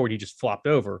moving forward, he just flopped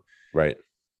over. Right.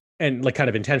 And like kind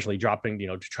of intentionally dropping,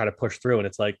 to try to push through. And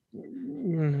it's like,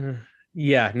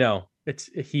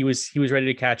 he was ready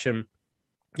to catch him.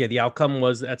 Yeah. The outcome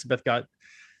was Etzebeth got,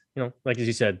 like, as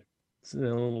you said, a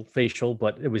little facial,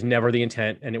 but it was never the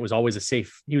intent. And it was always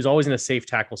he was always in a safe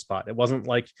tackle spot. It wasn't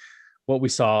like what we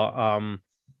saw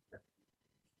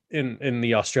in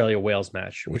the Australia-Wales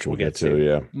match, which we'll get to.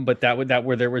 Yeah. But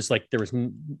where there was if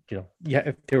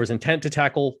there was intent to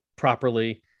tackle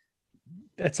properly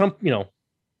at some,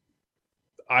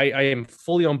 I am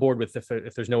fully on board with if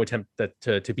there's no attempt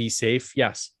to be safe.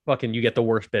 Yes, fucking you get the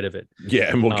worst bit of it. Yeah,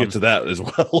 and we'll get to that as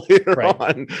well later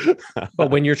on.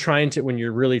 But when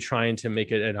you're really trying to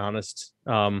make it an honest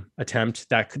attempt,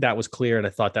 that was clear, and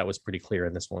I thought that was pretty clear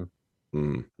in this one.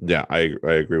 Yeah, I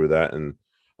agree with that, and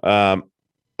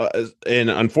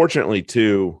unfortunately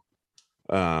too,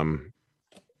 on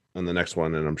the next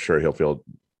one, and I'm sure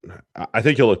I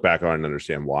think he'll look back on and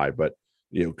understand why, but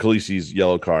Khaleesi's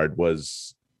yellow card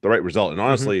was the right result. And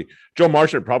honestly, Joe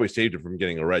Marchant probably saved him from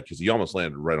getting a red because he almost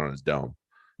landed right on his dome.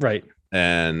 Right.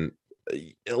 And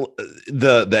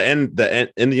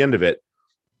the end of it,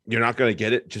 you're not going to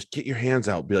get it. Just get your hands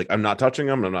out. Be like, I'm not touching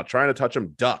him. I'm not trying to touch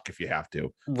him. Duck if you have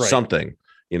to. Right. Something,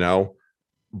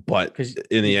 But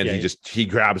in the end, he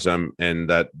grabs him, and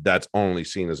that's only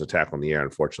seen as a tackle in the air,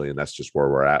 unfortunately. And that's just where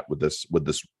we're at with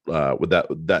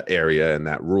that area and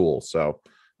that rule. So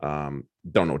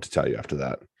don't know what to tell you after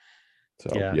that.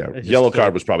 So yellow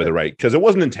card was probably the right, because it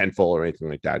wasn't intentful or anything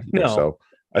like that either. No. So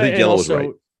I think yellow was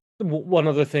right. One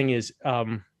other thing is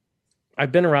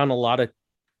I've been around a lot of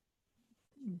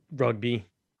rugby.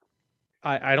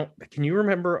 Can you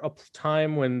remember a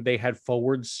time when they had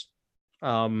forwards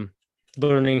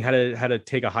learning how to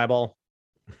take a high ball?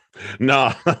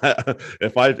 No.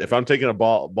 if I'm taking a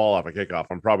ball off a kickoff,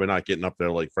 I'm probably not getting up there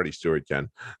like Freddie Stewart can.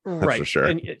 That's right. For sure.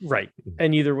 And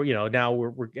either, now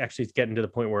we're actually getting to the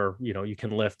point where, you can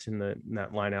lift in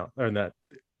that line out, or in that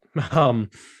the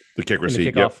kick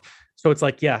receipt. Yep. So it's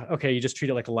like, okay, you just treat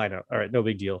it like a line out. All right, no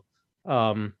big deal.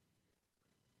 But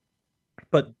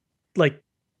like,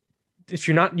 if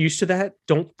you're not used to that,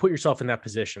 don't put yourself in that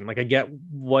position. Like, I get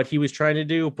what he was trying to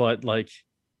do, but like,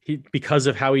 because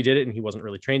of how he did it, and he wasn't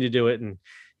really trained to do it, and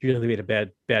he really made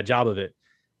a bad job of it.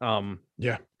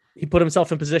 He put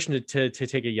himself in position to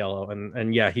take a yellow,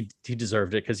 and he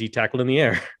deserved it because he tackled in the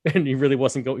air, and he really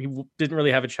wasn't he didn't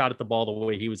really have a shot at the ball the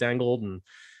way he was angled, and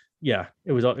it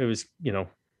was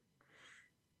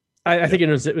I think it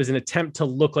was an attempt to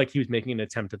look like he was making an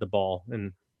attempt at the ball,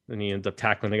 and he ends up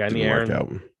tackling the guy in the air.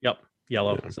 Yellow.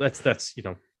 Yeah. So that's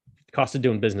cost of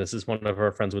doing business, as one of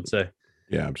our friends would say.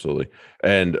 Yeah, absolutely.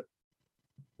 And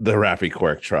the Rafi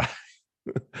Quirk try.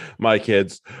 My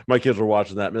kids were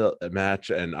watching that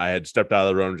match, and I had stepped out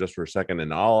of the room just for a second,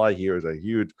 and all I hear is a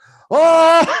huge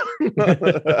I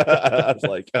was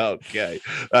like, okay.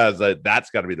 I was like,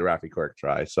 that's got to be the Rafi Quirk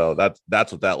try. So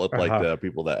that's what that looked like to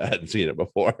people that hadn't seen it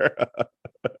before.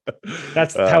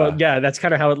 That's how that's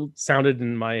kind of how it sounded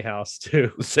in my house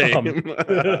too. Same.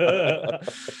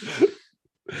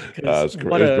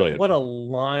 What a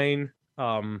line.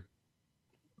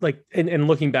 Like, and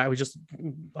looking back, we just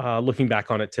looking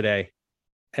back on it today,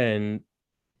 and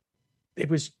it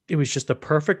was just the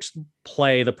perfect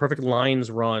play, the perfect lines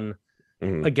run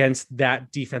against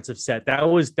that defensive set. That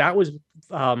was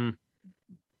to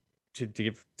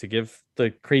give the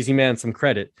crazy man some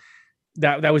credit.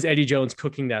 That was Eddie Jones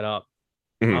cooking that up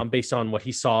based on what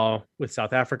he saw with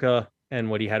South Africa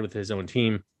and what he had with his own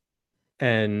team,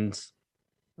 and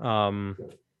that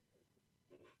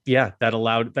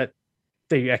allowed that.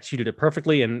 They executed it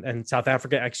perfectly, and South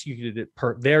Africa executed it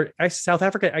South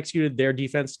Africa executed their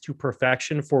defense to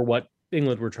perfection for what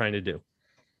England were trying to do.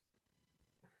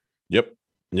 Yep.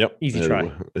 Easy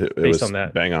try. It based on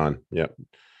that. Bang on. Yep.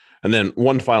 And then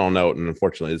one final note, and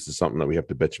unfortunately, this is something that we have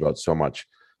to bitch about so much.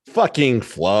 Fucking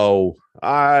Flo.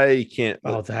 I can't.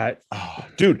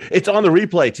 Dude, it's on the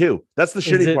replay too. That's the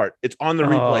shitty part. It's on the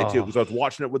replay too, because I was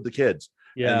watching it with the kids.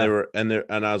 Yeah, and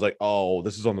I was like, oh,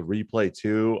 this is on the replay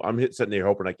too. I'm sitting there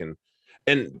hoping I can,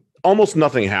 and almost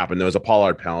nothing happened. There was a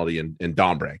Pollard penalty, and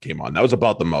Dombrand came on. That was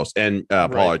about the most, and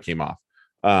Pollard came off.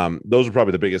 Those are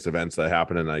probably the biggest events that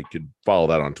happened, and I could follow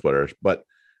that on Twitter. But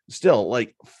still,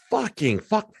 like, fuck.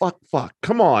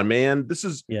 Come on, man. This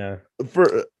is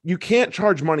you can't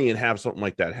charge money and have something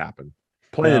like that happen.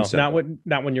 Not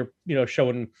when you're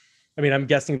showing. I mean, I'm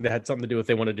guessing that had something to do with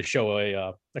they wanted to show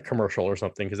a commercial or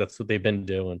something, because that's what they've been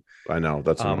doing. I know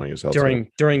that's annoying as hell.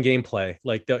 During gameplay,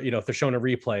 like if they're showing a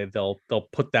replay, they'll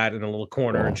put that in a little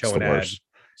corner and show an ad. It's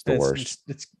the worst.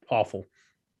 It's awful.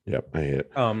 Yep, I hate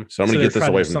it. So I'm gonna get this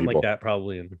away from something people. Like that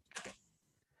probably.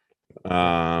 So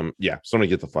I'm gonna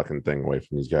get the fucking thing away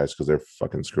from these guys, because they're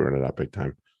fucking screwing it up big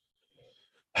time.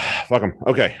 Fuck them.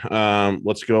 Okay,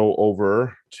 let's go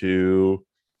over to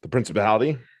the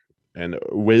Principality and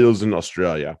Wales in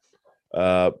Australia.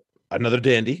 Another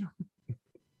dandy,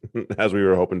 as we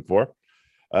were hoping for.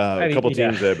 A couple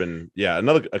teams that have been,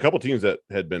 a couple teams that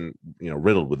had been,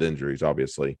 riddled with injuries,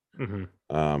 obviously.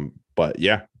 But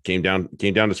came down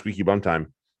to squeaky bum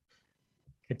time.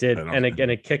 It did, and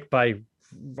a kick by,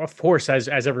 of course, as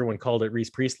everyone called it, Reese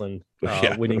Priestland,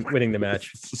 winning the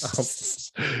match.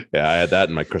 I had that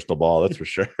in my crystal ball, that's for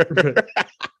sure.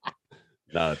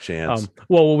 Not a chance.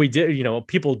 Well, what we did,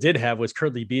 people did have was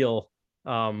Kurtley Beale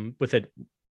with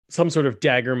some sort of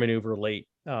dagger maneuver late,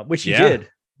 which he did.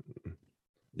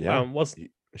 Yeah,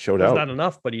 he showed out. Not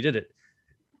enough, but he did it.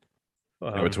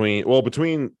 Between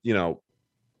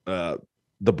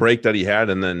the break that he had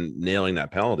and then nailing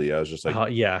that penalty, I was just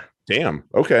like, damn,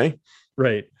 okay,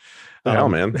 right. The hell,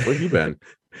 man, where have you been?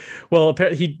 Well,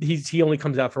 he only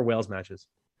comes out for Wales matches.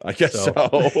 I guess so.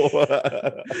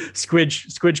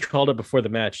 Squidge called it before the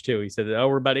match too. He said, "Oh,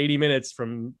 we're about 80 minutes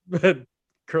from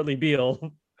Curtly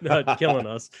Beale killing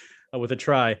us with a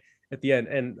try at the end."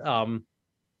 And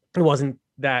it wasn't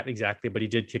that exactly, but he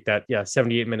did kick that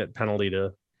 78-minute penalty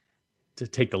to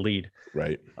take the lead.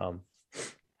 Right.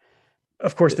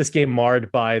 Of course, this game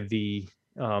marred by the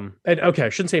and okay, I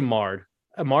shouldn't say marred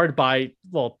by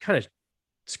kind of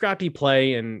scrappy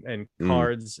play and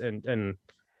cards and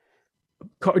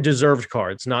deserved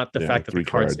cards, not the fact that the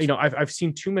cards. I've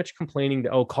seen too much complaining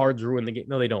that cards ruin the game.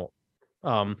 No, they don't.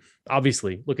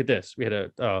 Obviously, look at this. We had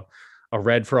a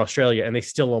red for Australia, and they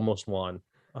still almost won.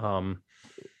 Easily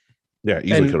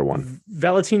could have won.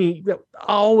 Valentini,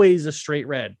 always a straight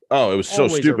red. Oh, it was so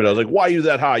stupid. I was like, "Why are you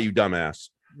that high, you dumbass?"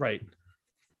 Right.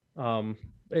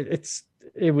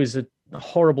 It was a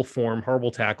horrible form,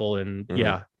 horrible tackle, and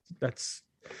that's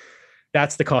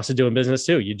the cost of doing business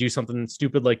too. You do something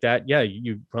stupid like that,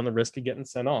 you run the risk of getting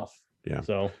sent off. Yeah.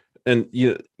 So, and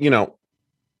you know,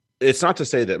 it's not to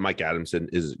say that Mike Adamson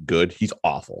is good. He's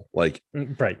awful. Like,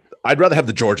 right. I'd rather have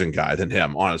the Georgian guy than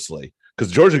him, honestly, because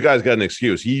the Georgian guy's got an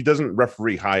excuse. He doesn't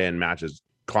referee high-end matches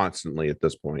constantly at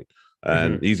this point,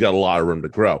 and he's got a lot of room to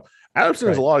grow. Adamson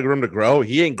has a lot of room to grow.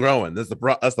 He ain't growing. That's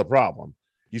the problem.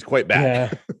 He's quite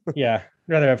bad. Yeah.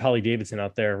 I'd rather have Holly Davidson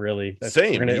out there. Really,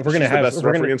 same. We're gonna have the best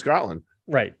referee in Scotland.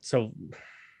 Right. So,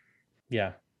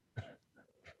 yeah.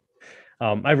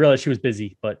 I realized she was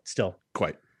busy, but still.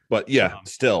 Quite. But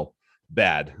still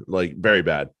bad. Like very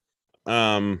bad.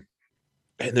 And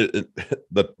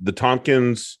the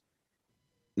Tompkins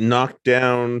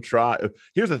knockdown try.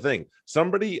 Here's the thing.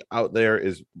 Somebody out there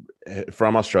is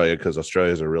from Australia, because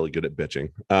Australians are really good at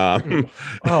bitching.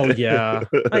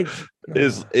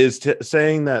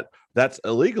 Saying that that's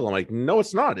illegal. I'm like, no,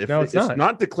 it's not. If it's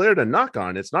not declared a knock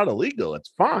on, it's not illegal.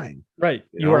 It's fine. Right.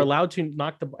 You are allowed to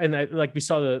knock the, and like we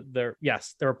saw there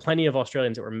are plenty of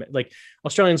Australians that were like,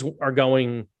 Australians are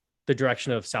going the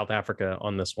direction of South Africa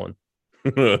on this one.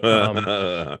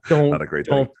 Don't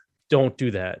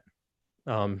do that.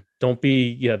 Don't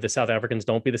be the South Africans.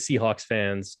 Don't be the Seahawks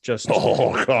fans. Just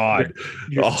God,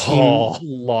 your team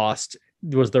lost.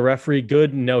 Was the referee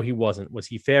good? No, he wasn't. Was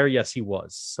he fair? Yes, he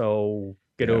was. So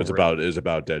get over it. It was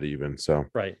about dead even. So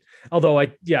right. Although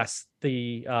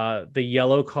the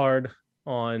yellow card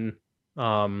on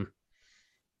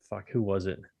who was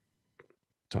it?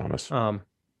 Thomas.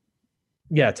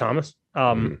 Thomas.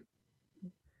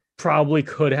 Probably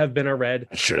could have been a red.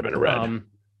 It should have been a red.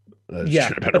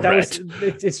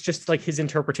 It's just like his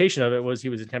interpretation of it was he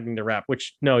was attempting to wrap,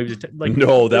 which he was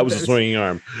that was a swinging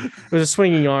arm. It was a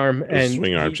swinging arm, and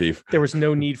swing arm, chief. There was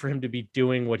no need for him to be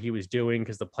doing what he was doing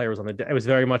because the player was on the. It was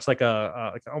very much like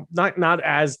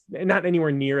not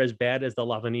anywhere near as bad as the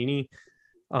Lavanini.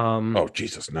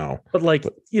 Jesus, no. But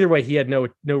either way, he had no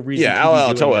reason. Yeah,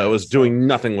 Altoa was doing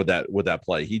nothing with that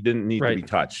play. He didn't need to be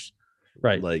touched.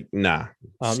 Right. Like, nah.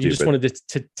 You just wanted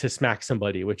to smack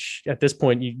somebody, which at this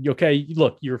point,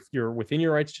 look, you're within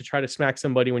your rights to try to smack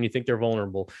somebody when you think they're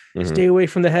vulnerable. Stay away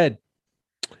from the head.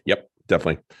 Yep,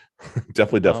 definitely.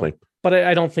 definitely. But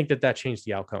I don't think that changed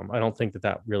the outcome. I don't think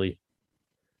that really,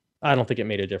 I don't think it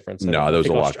made a difference. No, there was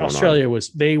a lot going on. Australia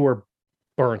they were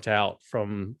burnt out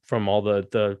from all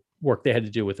the work they had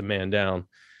to do with the man down.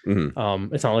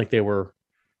 It's not like they were,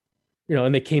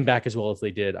 and they came back as well as they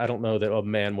did. I don't know that a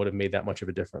man would have made that much of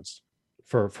a difference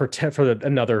for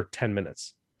another 10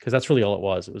 minutes, because that's really all it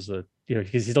was. It was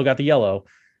because he still got the yellow,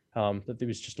 that he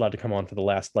was just allowed to come on for the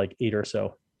last 8 or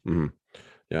so.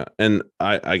 Yeah, and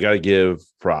I got to give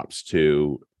props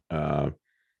to a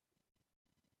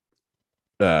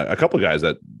couple of guys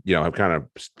that have kind of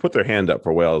put their hand up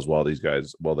for Wales while they've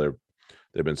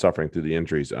been suffering through the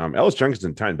injuries. Ellis Jenkins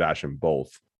and Tyne Basham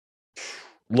both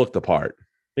looked the part.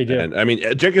 They did. And I mean,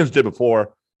 Jenkins did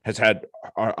before, has had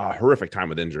a horrific time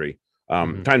with injury.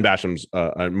 Tyne Basham's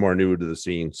more new to the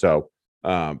scene. So,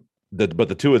 but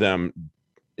the two of them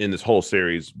in this whole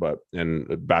series, and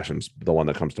Basham's the one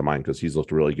that comes to mind because he's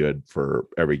looked really good for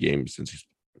every game since he's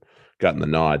gotten the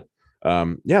nod.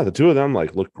 The two of them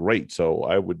look great. So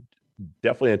I would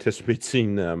definitely anticipate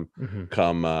seeing them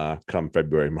come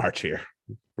February, March here.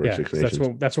 Yeah,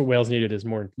 that's what Wales needed is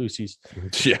more Lucy's.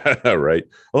 Yeah, right.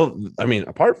 Well, I mean,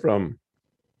 apart from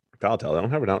Valtel, they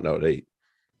don't have an out at 8.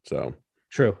 So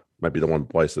true. Might be the one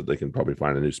place that they can probably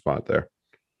find a new spot there.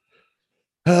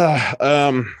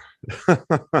 And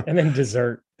then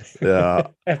dessert. Yeah.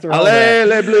 After all Allez,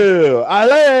 les Bleus.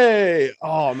 Allez.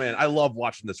 Oh man, I love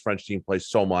watching this French team play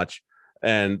so much.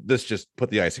 And this just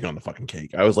put the icing on the fucking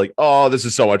cake. I was like, oh, this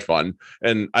is so much fun.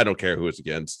 And I don't care who it's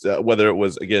against, whether it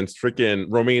was against freaking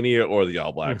Romania or the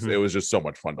All Blacks. It was just so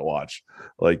much fun to watch.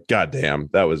 Like, goddamn,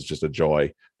 that was just a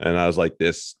joy. And I was like,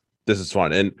 this is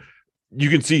fun. And you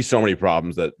can see so many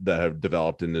problems that have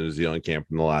developed in the New Zealand camp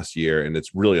in the last year. And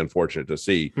it's really unfortunate to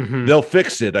see. They'll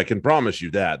fix it. I can promise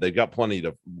you that. They've got plenty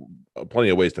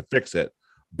of ways to fix it.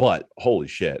 But holy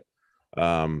shit.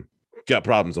 Got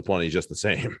problems aplenty just the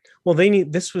same. Well,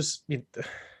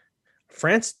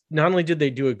 France. Not only did they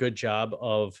do a good job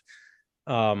of,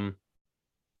 of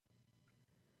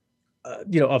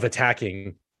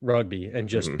attacking rugby and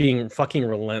just being fucking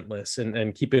relentless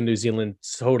and keeping New Zealand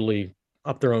totally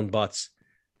up their own butts.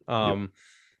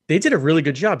 They did a really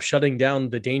good job shutting down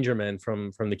the danger men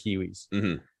from the Kiwis.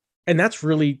 And that's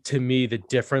really, to me, the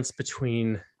difference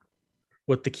between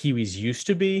what the Kiwis used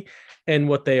to be and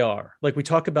what they are. Like, we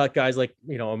talk about guys like,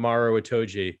 Amaro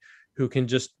Itoje, who can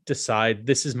just decide,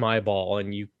 this is my ball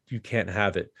and you can't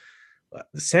have it.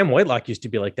 Sam Whitelock used to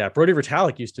be like that. Brodie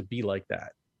Retallick used to be like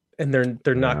that. And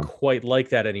they're not quite like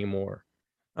that anymore.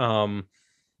 Flankers,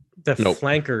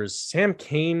 Sam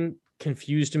Kane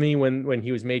confused me when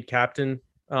he was made captain.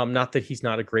 Not that he's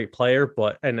not a great player,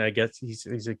 and I guess he's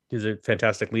a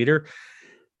fantastic leader.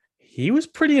 He was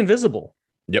pretty invisible.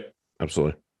 Yep,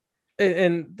 absolutely.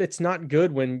 And it's not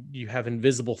good when you have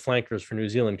invisible flankers for New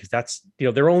Zealand, because that's,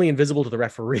 they're only invisible to the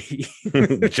referee.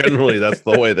 Generally, that's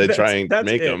the way they try and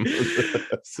make them.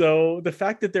 So the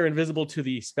fact that they're invisible to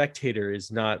the spectator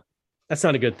that's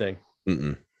not a good thing.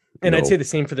 And I'd say the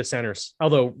same for the centers.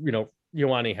 Although,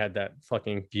 Ioane had that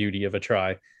fucking beauty of a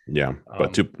try. Yeah,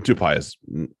 but Tupai is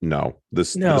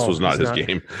this was not his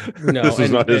game. No, this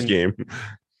was not his game.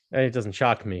 It doesn't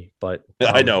shock me, but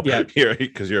I know,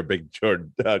 because you're a big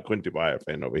Quinn Tupai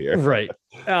fan over here, right?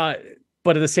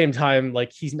 But at the same time,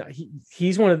 like, he's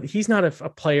not a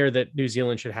player that New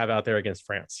Zealand should have out there against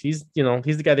France. He's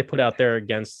the guy they put out there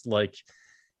against, like,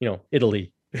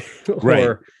 Italy,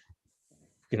 right?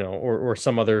 Or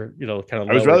some other, kind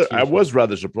of. I was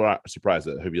rather surprised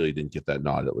that Havili didn't get that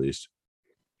nod at least.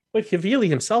 But Havili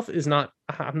himself is not.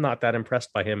 I'm not that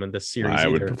impressed by him in this series. I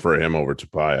would prefer him over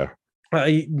Tupaia.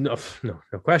 No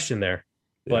question there.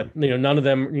 Yeah. But none of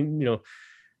them.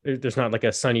 There's not like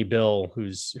a Sonny Bill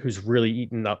who's really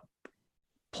eating up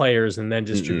players and then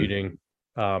distributing.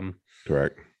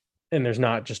 Correct. And there's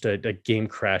not just a game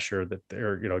crasher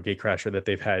that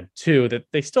they've had too, that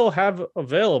they still have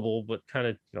available, but kind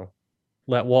of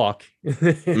let walk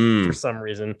for some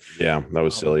reason. Yeah, that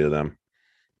was silly of them.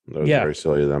 That was very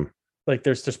silly of them. Like,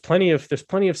 there's plenty of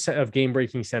game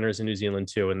breaking centers in New Zealand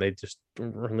too, and they just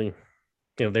really,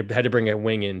 they had to bring a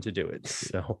wing in to do it.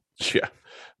 So yeah,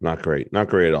 not great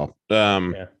at all.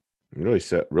 Really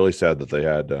sad that they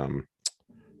had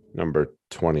number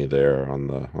 20 there on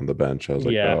the bench. I was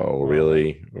like, oh,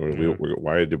 really?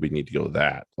 Why did we need to go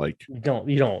that? Like, you don't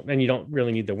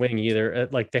really need the wing either.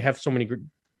 Like, they have so many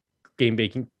game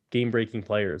breaking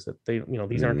players that they,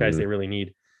 these aren't guys they really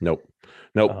need. Nope.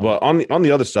 But on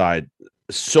the other side,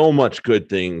 so much good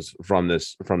things from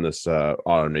this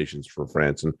Autumn Nations for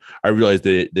France, and I realized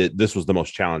that this was the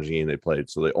most challenging game they played,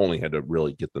 so they only had to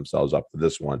really get themselves up for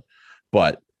this one.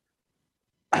 But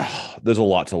there's a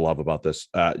lot to love about this.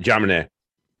 Jaminet,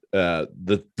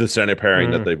 the center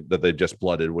pairing that they just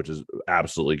blooded, which is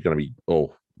absolutely going to be,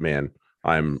 oh man,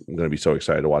 I'm going to be so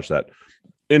excited to watch that.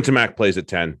 Intimac plays at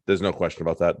 10. There's no question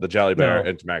about that. The Jalibert,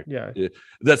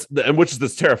 Intimac, which is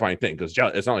this terrifying thing, because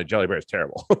it's not like Jalibert is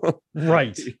terrible,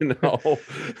 right?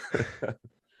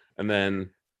 And then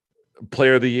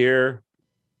player of the year,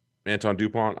 Anton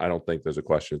Dupont. I don't think there's a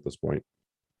question at this point.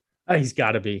 He's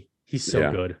got to be. He's so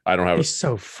good. He's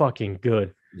so fucking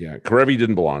good. Yeah, Karevi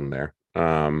didn't belong there.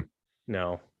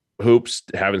 No. Hoops,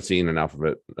 haven't seen enough of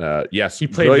it. Yes, he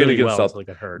played really well until he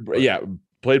got hurt. Yeah,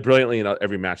 played brilliantly in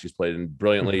every match he's played, and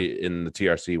brilliantly in the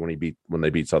TRC when they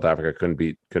beat South Africa. Couldn't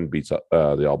beat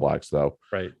the All Blacks though.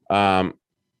 Right. And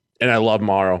I love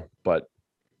Morrow, but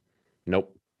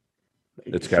nope.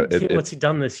 What's he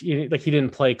done this year? Like, he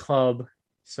didn't play club,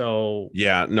 so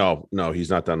yeah, no, he's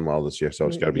not done well this year. So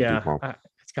it's got to be Dupont.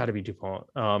 It's got to be Dupont.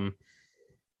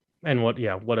 And what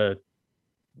a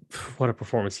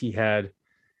performance he had.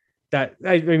 That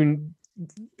I mean,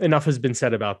 enough has been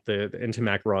said about the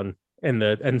Intimac run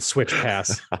and switch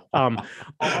pass.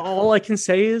 All I can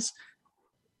say is,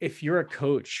 if you're a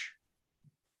coach,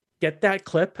 get that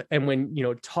clip, and when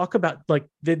talk about, like,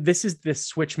 this is this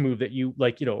switch move that you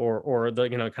like, or the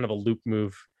kind of a loop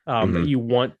move that you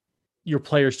want your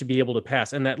players to be able to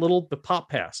pass, and the pop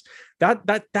pass,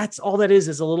 that's all that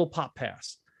is a little pop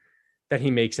pass. that he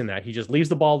makes in that. He just leaves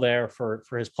the ball there for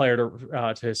his player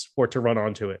to his support to run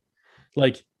onto it.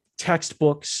 Like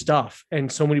textbook stuff.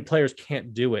 And so many players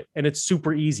can't do it. And it's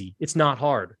super easy. It's not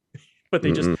hard, but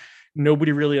they just,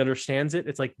 nobody really understands it.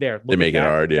 It's like there. They make it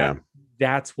hard. Yeah.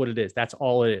 That's what it is. That's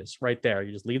all it is right there.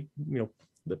 You just leave,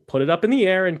 put it up in the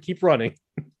air and keep running.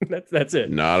 That's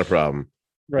it. Not a problem.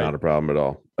 Right. Not a problem at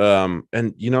all.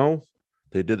 And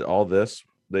they did all this.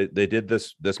 They did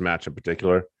this match in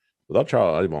particular without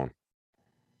Charles Alimon.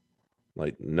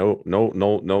 Like no,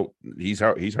 he's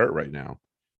hurt right now.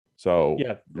 So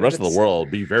yeah, the rest of the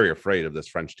world be very afraid of this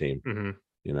French team.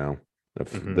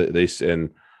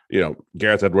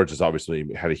 Gareth Edwards has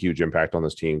obviously had a huge impact on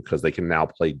this team because they can now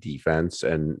play defense.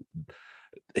 And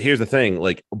here's the thing,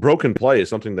 like broken play is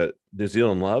something that New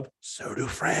Zealand love. So do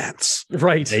France.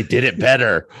 Right. They did it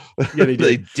better. Yeah, they did.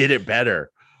 They did it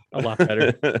better. A lot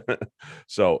better.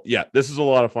 So yeah, this is a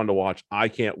lot of fun to watch. I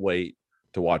can't wait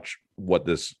to watch what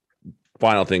this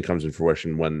final thing comes in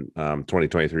fruition when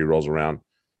 2023 rolls around.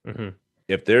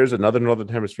 If there's another Northern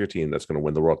Hemisphere team that's going to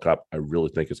win the World Cup, I really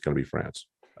think it's going to be France.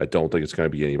 I don't think it's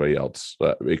going to be anybody else.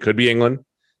 It could be England.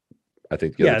 I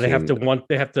think. They have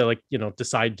to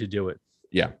decide to do it.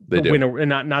 Yeah, they do. And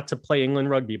not to play England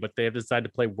rugby, but they have decided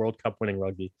to play World Cup winning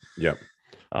rugby. Yep.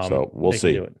 So we'll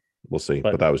see. We'll see.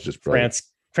 But that was just brilliant.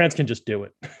 France can just do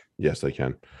it. Yes, they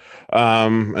can.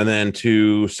 And then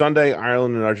to Sunday,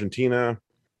 Ireland and Argentina.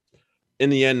 In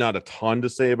the end, not a ton to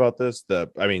say about this. The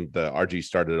RG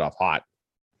started it off hot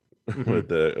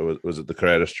with was it the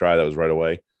Correas try that was right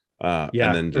away. And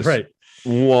then just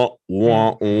wah,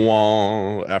 wah,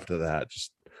 wah, after that,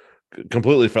 just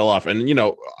completely fell off. And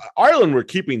Ireland were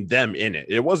keeping them in it.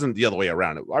 It wasn't the other way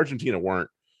around. Argentina weren't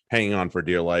hanging on for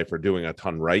dear life or doing a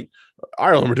ton right.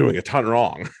 Ireland were doing a ton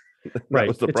wrong. Right.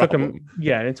 It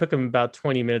took them about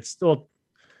 20 minutes. Well,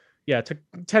 yeah, it took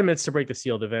 10 minutes to break the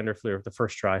seal to Van der Fleer with the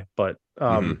first try. But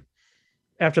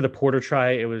after the Porter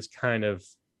try, it was kind of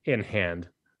in hand.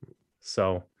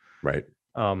 So right.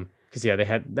 Because they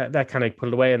had that kind of put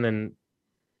it away, and then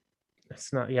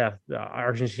it's not. Yeah,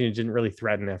 Argentina didn't really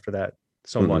threaten after that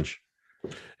so much.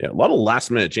 Yeah, a lot of last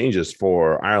minute changes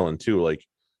for Ireland too. Like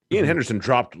Ian Henderson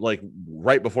dropped like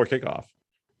right before kickoff.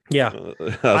 Yeah,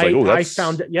 I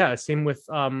found same with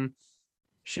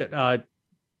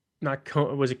not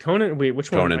Conan. Was it Conan? Wait,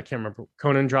 which one? I can't remember.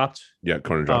 Conan dropped. Yeah,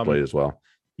 Conan dropped late as well.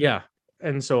 Yeah,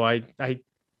 and so I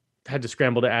had to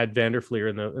scramble to add Van der Fleer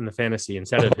in the fantasy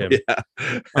instead of him.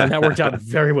 And that worked out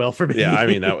very well for me. Yeah, I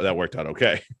mean that worked out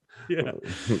okay. Yeah,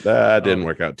 that didn't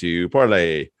work out too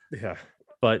poorly. Yeah,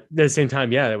 but at the same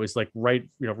time, it was like right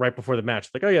before the match.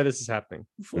 Like, oh yeah, this is happening.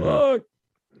 Fuck.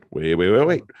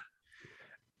 Wait.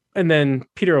 And then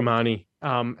Peter O'Mahony,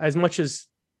 as much as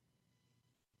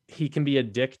he can be a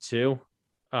dick too,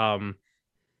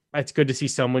 it's good to see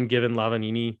someone giving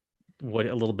Lavanini a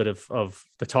little bit of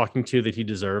the talking to that he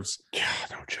deserves. Yeah,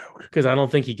 no joke. Because I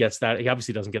don't think he gets that. He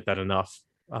obviously doesn't get that enough.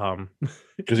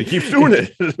 Because he keeps doing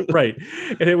it. Right.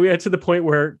 And then we had to the point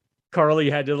where Carly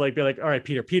had to be like, all right,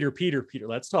 Peter,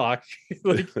 let's talk.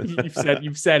 Like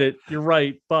you've said it. You're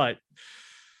right. But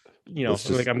I'm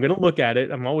going to look at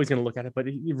it. I'm always going to look at it, but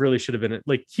he really should have been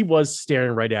like, he was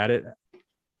staring right at it.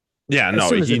 Yeah,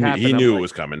 no, he knew it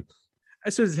was coming.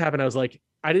 As soon as it happened, I was like,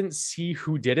 I didn't see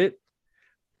who did it.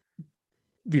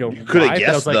 You could have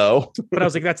guessed though. But I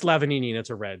was like, that's Lavanini and it's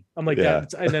a red. I'm like,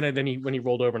 that. And then when he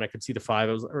rolled over and I could see the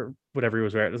 5, or whatever he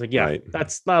was wearing, I was like, yeah,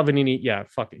 that's Lavanini. Yeah,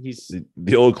 fuck it. He's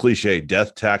the old cliche: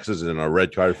 death, taxes, and a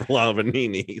red card for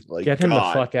Lavanini. Like, get him the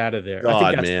fuck out of there.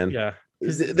 God, man. Yeah,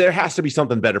 there has to be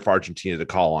something better for Argentina to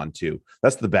call on too.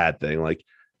 That's the bad thing. Like,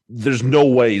 there's no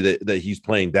way that he's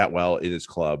playing that well in his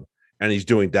club and he's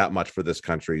doing that much for this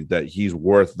country that he's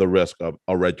worth the risk of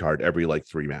a red card every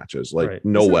 3 matches. Like,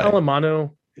 no way.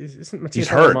 Alemano, he's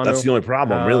hurt. That's the only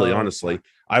problem, really. Honestly,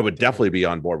 I would definitely be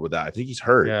on board with that. I think he's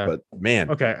hurt, but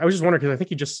man. Okay, I was just wondering because I think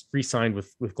he just re-signed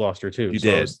with Gloucester too. He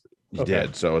did.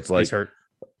 So it's like he's hurt.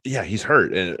 Yeah, he's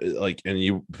hurt, and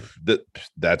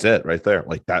that's it right there,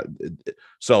 like that.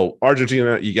 So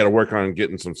Argentina, you got to work on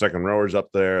getting some second rowers up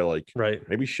there, like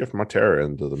maybe shift Matera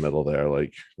into the middle there,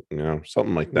 like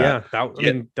something like that. Yeah,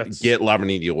 get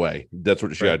Lavanini away. That's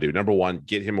what you got to do. Number one,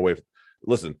 get him away.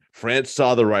 Listen, France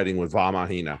saw the writing with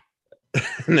Vamahina,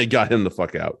 and they got him the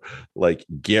fuck out. Like,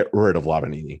 get rid of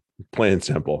Lavanini, plain and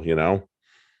simple. So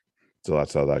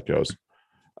that's how that goes.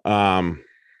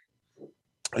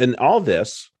 And all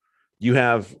this, you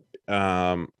have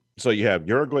you have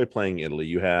Uruguay playing Italy,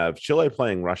 you have Chile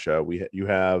playing Russia, you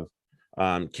have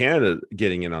Canada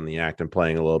getting in on the act and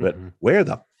playing a little bit. Where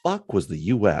the fuck was the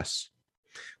US?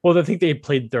 Well, I think they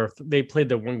played their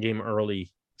one game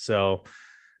early, so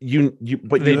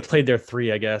but they played their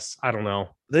 3, I guess. I don't know.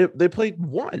 They played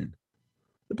one.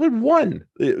 They played one,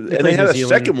 and played they had New a Zealand.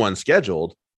 second one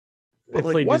scheduled. They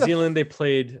played New Zealand. They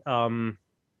played. And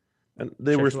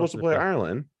they were supposed to play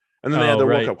Ireland, and then they Oh, had the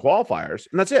right. World Cup qualifiers,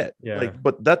 and that's it. Yeah. Like,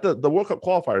 but the World Cup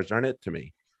qualifiers aren't it to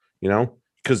me,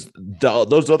 because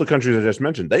those other countries I just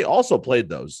mentioned, they also played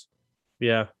those,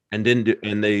 Yeah. and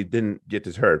they didn't get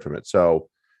deterred from it. So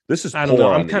this is I don't know.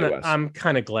 poor on the US. I'm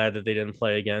kind of glad that they didn't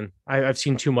play again. I've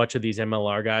seen too much of these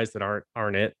MLR guys that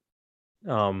aren't it.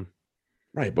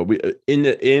 Right, but we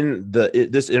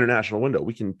this international window,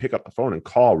 we can pick up the phone and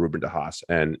call Ruben De Haas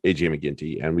and AJ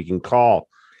McGinty, and we can call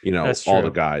all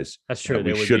the guys. That's true.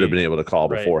 We should have been able to call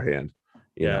right. beforehand.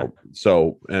 You Yeah. know,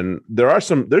 so and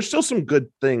there's still some good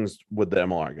things with the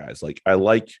MLR guys. Like I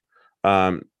like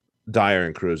Dyer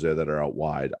and Cruz there that are out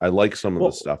wide. I like some of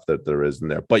the stuff that there is in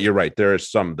there, but you're right, there are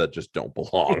some that just don't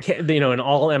belong. An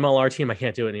all MLR team, I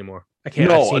can't do it anymore. I can't.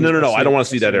 No. I don't want to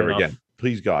see that ever again.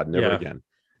 Please God, never again.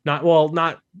 Not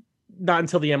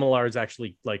until the MLR is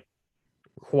actually like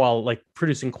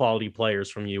producing quality players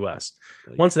from US.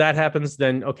 Once that happens,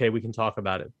 then okay, we can talk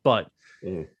about it. But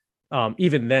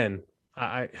even then,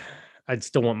 I'd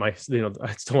still want I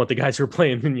still want the guys who are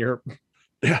playing in Europe.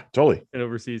 Yeah, totally. And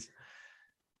overseas.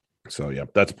 So yeah,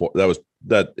 that's poor. That was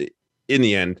that. In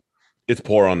the end, it's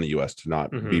poor on the US to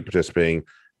not be participating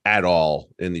at all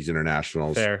in these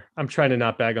internationals. Fair. I'm trying to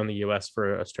not bag on the US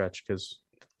for a stretch because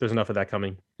there's enough of that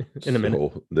coming in a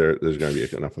minute. There's going to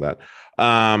be enough of that.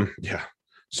 Yeah.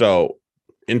 So,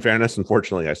 in fairness,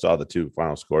 unfortunately, I saw the 2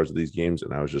 final scores of these games,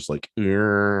 and I was just like,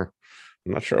 I'm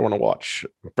not sure I want to watch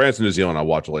France and New Zealand. I'll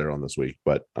watch later on this week,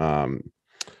 but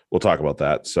we'll talk about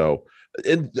that. So,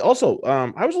 and also,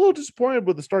 I was a little disappointed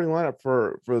with the starting lineup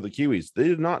for the Kiwis. They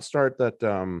did not start that.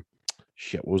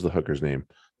 What was the hooker's name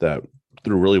that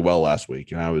threw really well last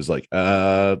week? And I was like,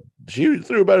 she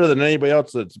threw better than anybody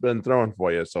else that's been throwing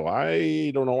for you. So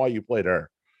I don't know why you played her.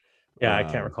 Yeah, I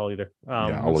can't recall either.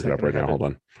 Yeah, I'll look it up right now. Hold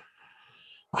on.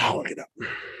 I'll look it up.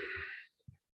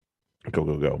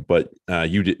 Go. But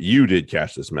you did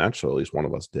catch this match, so at least one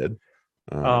of us did.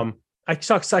 I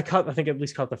think at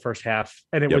least caught the first half,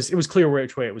 and it was clear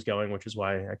which way it was going, which is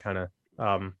why I kind of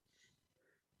I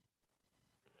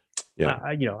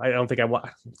don't think I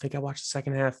watched the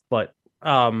second half, but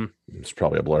it's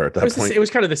probably a blur at that point. It was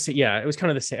kind of the same. Yeah, it was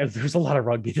kind of the same. There was a lot of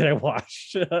rugby that I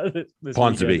watched.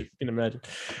 Ponsonby, you can imagine.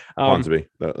 Ponsonby.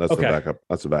 That's the backup.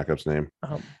 That's the backup's name.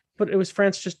 But it was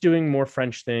France just doing more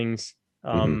French things,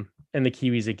 and the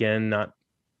Kiwis again not.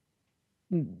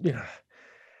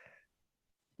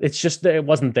 It's just that it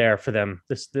wasn't there for them.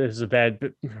 This is a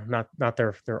bad, not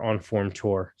their on form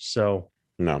tour. So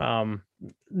no,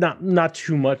 not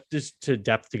too much just to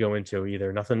depth to go into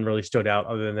either. Nothing really stood out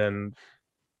other than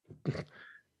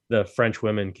the French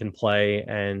women can play,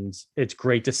 and it's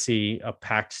great to see a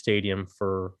packed stadium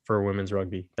for women's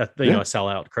rugby. That a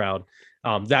sellout crowd.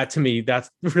 That to me, this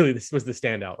was the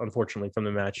standout, unfortunately, from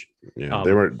the match. Yeah,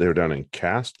 they were down in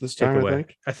Cast this time.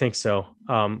 I think so.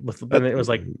 It was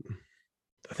like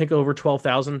I think over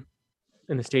 12,000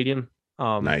 in the stadium.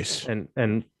 Nice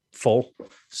and full.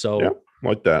 So yeah,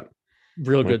 like that.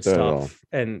 Real good stuff.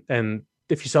 And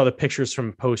if you saw the pictures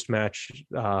from post match,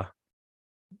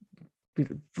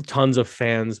 tons of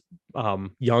fans,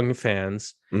 young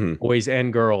fans, boys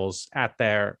and girls at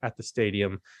the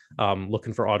stadium,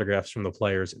 looking for autographs from the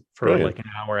players for like an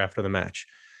hour after the match.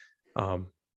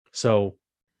 So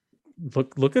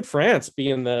look at France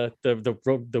being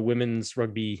the women's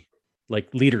rugby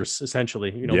like leaders,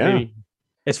 essentially, maybe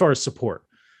as far as support.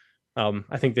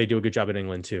 I think they do a good job in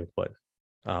England too, but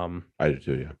I do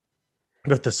too, yeah.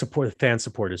 But the fan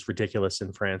support is ridiculous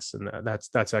in France, and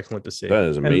that's excellent to see. That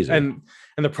is amazing.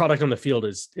 And the product on the field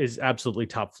is absolutely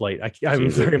top flight. I'm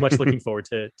very much looking forward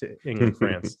to England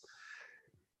France.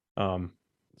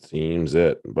 Seems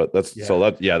it, but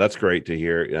that's great to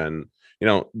hear. And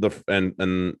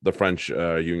the French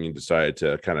union decided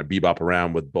to kind of bebop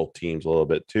around with both teams a little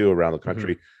bit too around the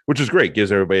country, which is great.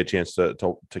 Gives everybody a chance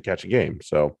to catch a game.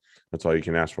 So that's all you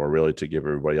can ask for, really, to give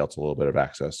everybody else a little bit of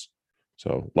access.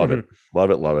 So love it.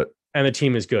 And the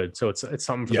team is good, so it's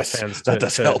something for the fans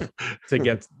to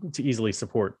get to easily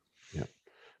support. Yeah,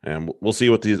 and we'll see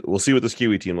what this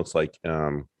Kiwi team looks like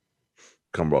come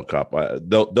World Cup.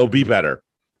 They'll be better.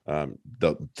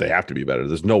 They have to be better.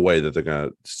 There's no way that they're going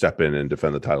to step in and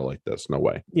defend the title like this. No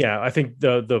way. Yeah, I think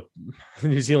the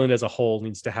New Zealand as a whole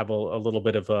needs to have a little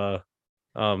bit of a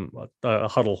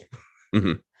huddle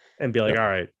and be like, all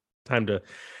right, time to,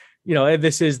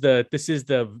 this is the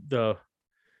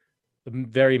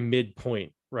very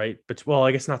midpoint, right? But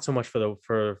I guess not so much for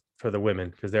the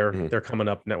women, because they're coming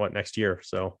up next year.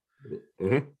 So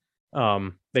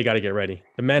They got to get ready.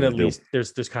 The men, at They do. least,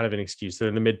 there's kind of an excuse. They're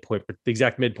in the midpoint, but the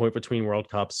exact midpoint between World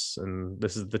Cups, and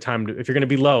this is the time to, if you're going to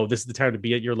be low, this is the time to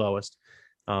be at your lowest.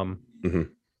 For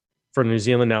New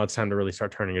Zealand now, it's time to really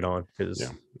start turning it on, because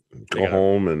go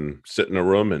home and sit in a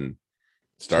room and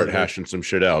start hashing some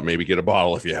shit out. Maybe get a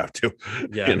bottle if you have to.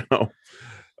 Yeah,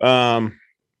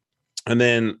 and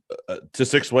then to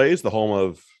Six Ways, the home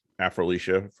of Afro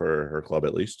Alicia for her club,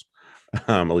 at least,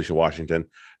 Alicia Washington.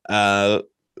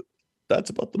 That's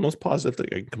about the most positive thing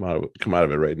I can come out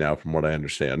of it right now, from what I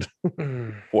understand.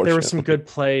 There was some good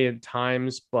play at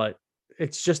times, but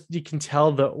it's just, you can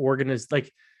tell the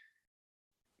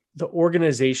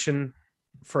organization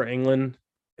for England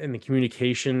and the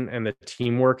communication and the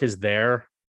teamwork is there.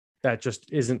 That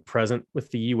just isn't present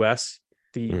with the US.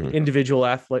 The individual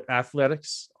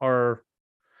athletics are,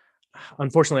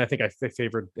 unfortunately, I think I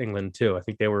favored England too. I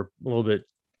think they were a little bit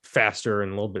faster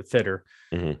and a little bit fitter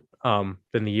than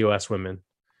the US women,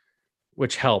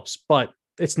 which helps, but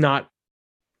it's not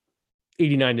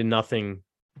 89-0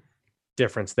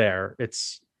 difference there.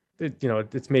 It's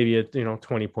maybe a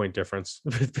 20-point difference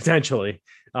potentially.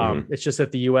 It's just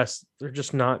that the US, they're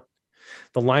just not,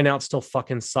 the line out still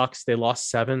fucking sucks. They lost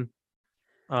 7.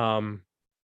 How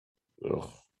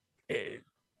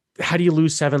do you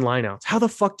lose 7 lineouts? How the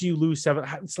fuck do you lose 7?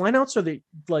 Lineouts are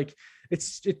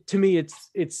to me,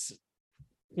 it's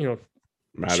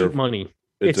cheap money.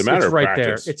 It's a matter of right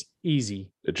practice. There. It's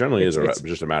easy. It generally is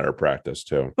just a matter of practice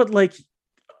too. But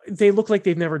they look like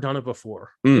they've never done it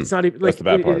before. It's not even that's the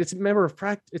bad part. It's a matter of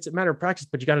practice. It's a matter of practice,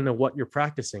 but you got to know what you're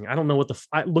practicing. I don't know what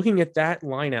looking at that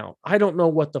line out, I don't know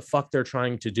what the fuck they're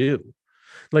trying to do.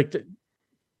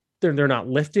 They're not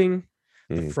lifting.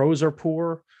 The throws are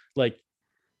poor.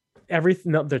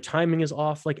 Everything, their timing is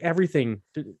off. Everything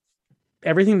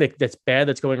that's bad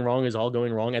that's going wrong is all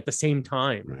going wrong at the same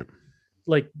time.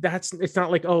 Right. It's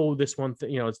not this one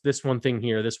thing, it's this one thing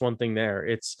here, this one thing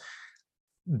there.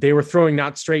 They were throwing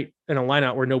not straight in a line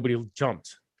out where nobody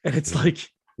jumped. And it's not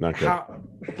good.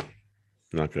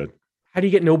 Not good. How do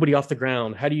you get nobody off the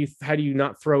ground? How do you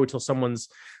not throw until someone's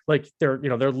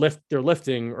they're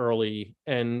lifting early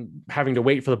and having to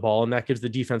wait for the ball, and that gives the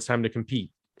defense time to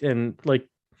compete and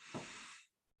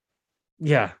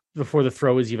before the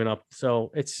throw is even up.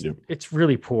 So it's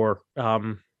really poor.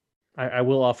 I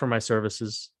will offer my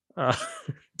services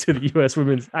to the U.S.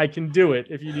 women's. I can do it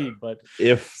if you need, but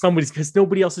because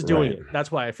nobody else is doing it. That's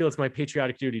why I feel it's my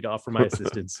patriotic duty to offer my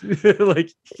assistance.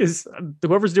 Because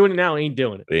whoever's doing it now ain't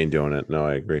doing it. They ain't doing it. No,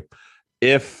 I agree.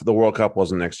 If the World Cup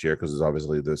wasn't next year, because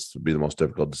obviously this would be the most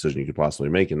difficult decision you could possibly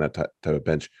make in that type of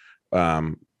bench,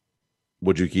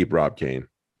 would you keep Rob Kane?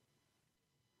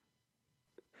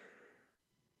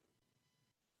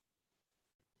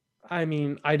 I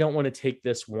mean, I don't want to take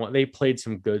this one. They played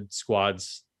some good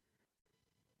squads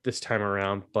this time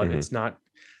around, but it's not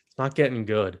getting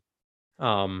good.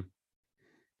 If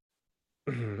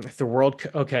the World,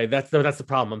 okay, that's the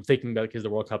problem I'm thinking about, because the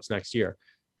World Cup's next year.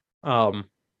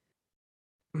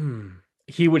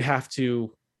 He would have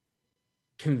to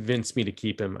convince me to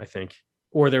keep him, I think,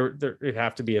 or it'd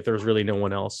have to be if there was really no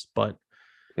one else. But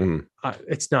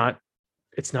it's not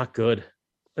good.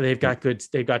 They've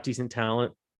got decent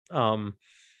talent.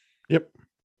 Yep.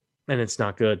 And it's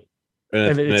not good.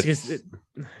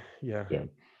 Yeah.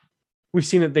 We've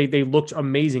seen it. They looked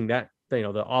amazing. That the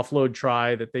offload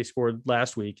try that they scored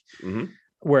last week,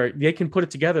 where they can put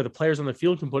it together. The players on the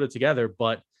field can put it together,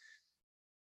 but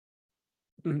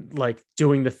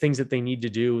doing the things that they need to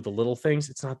do, the little things,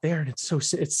 it's not there. And it's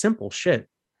simple shit.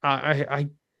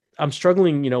 I'm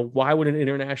struggling. Why would an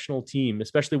international team,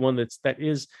 especially one that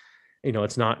is,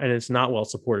 it's not well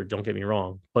supported, don't get me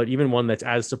wrong, but even one that's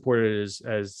as supported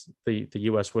as the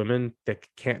US women that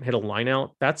can't hit a line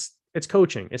out, it's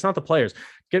coaching. It's not the players.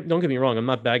 Don't get me wrong, I'm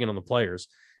not bagging on the players.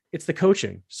 It's the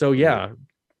coaching. So yeah,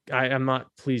 I'm not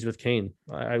pleased with Kane.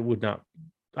 I would not.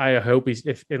 I hope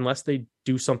unless they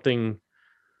do something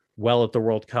well at the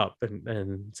World Cup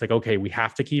and it's okay, we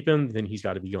have to keep him, then he's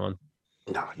got to be gone.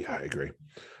 No, yeah, I agree.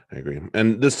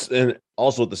 And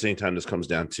also at the same time, this comes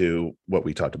down to what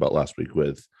we talked about last week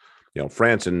with,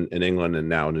 France and England and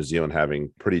now New Zealand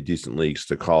having pretty decent leagues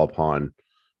to call upon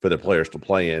for the players to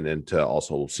play in and to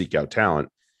also seek out talent.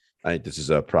 I think this is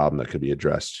a problem that could be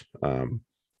addressed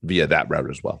via that route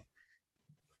as well.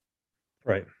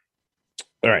 Right.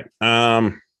 All right.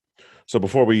 So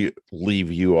before we leave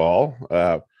you all,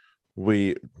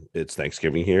 it's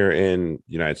Thanksgiving here in the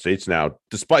United States now.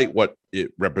 Despite what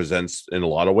it represents in a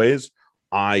lot of ways,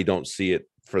 I don't see it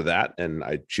for that, and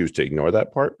I choose to ignore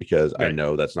that part because I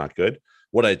know that's not good.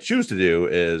 What I choose to do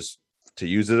is to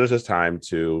use it as a time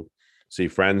to see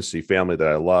friends, see family that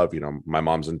I love. My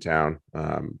mom's in town.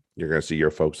 You're going to see your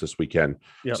folks this weekend.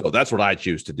 Yep. So that's what I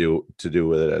choose to do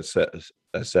with it. As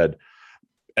I said,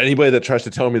 anybody that tries to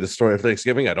tell me the story of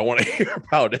Thanksgiving, I don't want to hear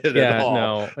about it at all.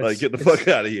 No, like, get the fuck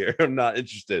out of here. I'm not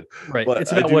interested. Right. But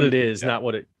it's about what it is, not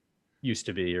what it used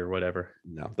to be or whatever.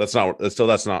 No, that's not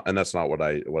what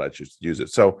I choose to use it.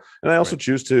 So, and I also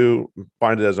choose to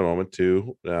find it as a moment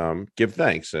to give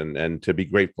thanks and to be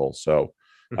grateful. So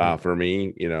for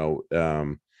me,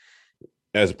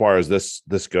 as far as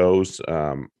this goes,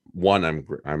 one,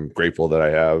 I'm grateful that I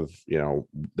have,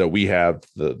 that we have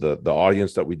the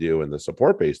audience that we do and the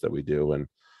support base that we do. And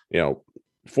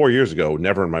 4 years ago,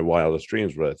 never in my wildest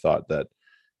dreams would I thought that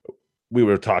we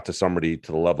were taught to somebody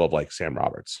to the level of like Sam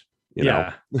Roberts.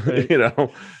 Right.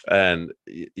 And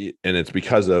it's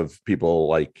because of people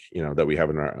like that we have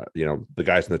in our the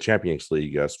guys in the Champions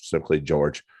League, specifically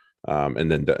George,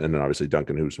 and then obviously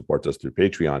Duncan, who supports us through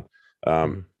Patreon.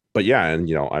 But yeah, and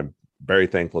I'm very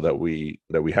thankful that we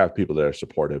have people that are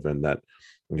supportive and that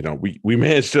we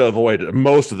managed to avoid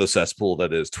most of the cesspool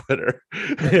that is Twitter,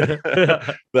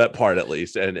 that part at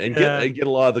least, and get a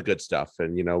lot of the good stuff.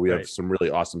 And we have some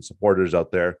really awesome supporters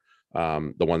out there.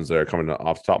 The ones that are coming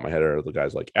off the top of my head are the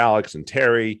guys like Alex and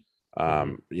Terry,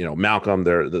 Malcolm.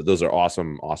 Those are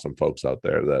awesome folks out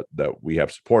there that we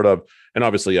have support of. And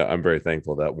obviously I'm very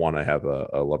thankful that I have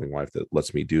a loving wife that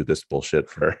lets me do this bullshit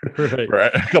for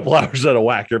a couple hours out of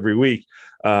whack every week,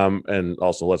 and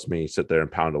also lets me sit there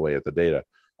and pound away at the data.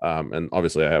 And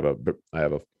obviously I have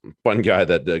a fun guy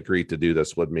that agreed to do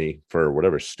this with me for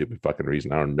whatever stupid fucking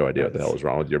reason. I have no idea what the hell is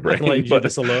wrong with your brain. I do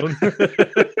this alone.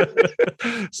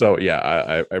 So yeah,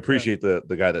 I appreciate the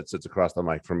guy that sits across the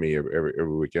mic from me every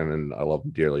weekend, and I love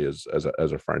him dearly as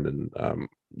a friend. And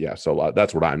so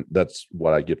that's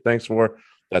what I give thanks for.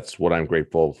 That's what I'm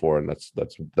grateful for, and that's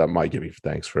my giving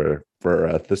thanks for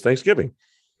this Thanksgiving.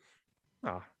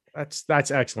 Oh,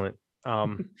 that's excellent.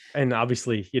 And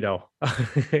obviously,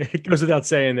 it goes without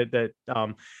saying that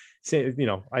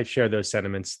I share those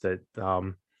sentiments that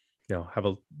have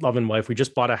a loving wife. We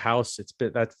just bought a house.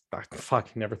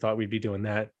 Never thought we'd be doing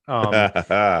that.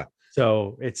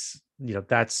 So it's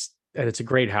it's a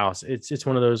great house. It's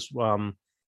one of those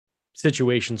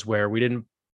situations where we didn't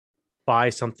buy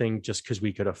something just because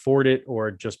we could afford it,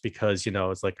 or just because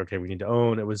it's like, okay, we need to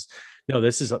own. It was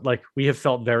this is like, we have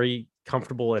felt very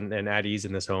comfortable and at ease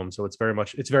in this home. So it's very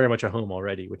much a home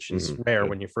already, which is rare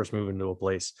when you first move into a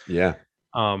place. Yeah.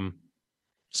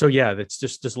 So yeah, that's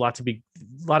just a lot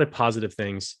of positive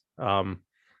things.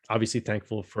 Obviously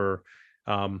thankful for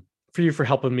you for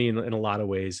helping me in a lot of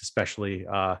ways, especially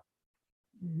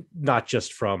not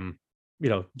just from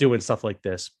doing stuff like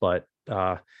this, but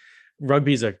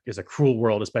rugby is a cruel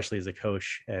world, especially as a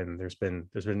coach. And there's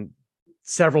been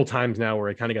several times now where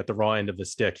I kind of got the raw end of the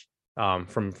stick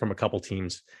from a couple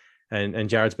teams, and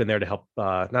Jared's been there to help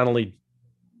not only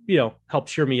help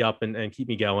cheer me up and keep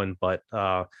me going, but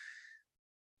I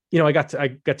got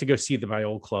to go see my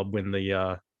old club win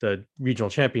the regional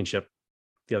championship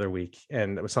the other week,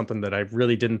 and it was something that I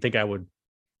really didn't think I would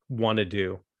want to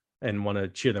do and want to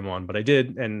cheer them on, but I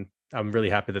did, and I'm really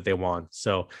happy that they won.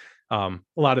 So a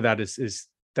lot of that is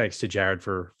thanks to Jared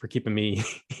for keeping me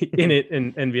in it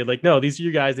and being like, no, these are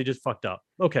you guys, they just fucked up.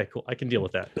 Okay, cool, I can deal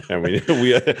with that. And we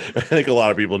I think a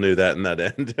lot of people knew that in that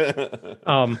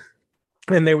end.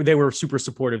 And they were super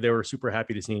supportive. They were super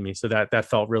happy to see me. So that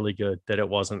felt really good, that it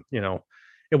wasn't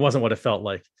what it felt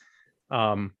like.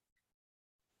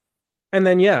 And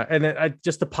then,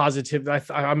 just the positive,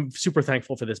 I'm super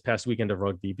thankful for this past weekend of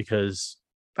rugby, because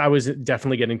I was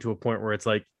definitely getting to a point where it's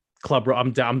like,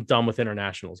 I'm done with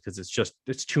internationals, because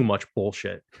it's too much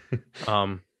bullshit.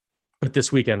 But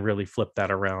this weekend really flipped that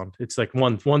around. It's like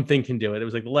one thing can do it. It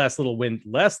was like the last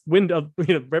wind of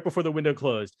right before the window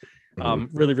closed,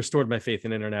 really restored my faith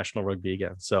in international rugby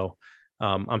again. So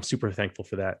I'm super thankful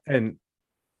for that. And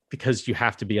because you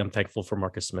have to be, I'm thankful for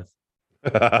Marcus Smith.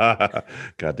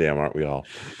 Goddamn, aren't we all?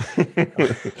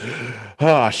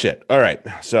 Oh shit. All right.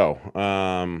 So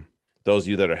those of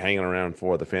you that are hanging around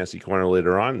for the fantasy corner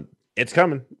later on, it's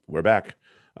coming. We're back.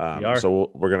 So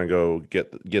we're gonna go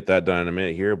get that done in a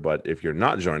minute here. But if you're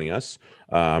not joining us,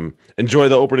 enjoy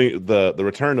the opening, the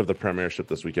return of the Premiership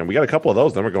this weekend. We got a couple of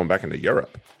those. Then we're going back into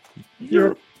Europe.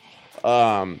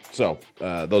 So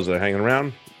those that are hanging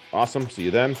around, awesome. See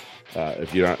you then.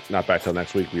 If you're not back till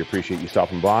next week, we appreciate you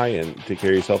stopping by, and take care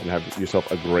of yourself and have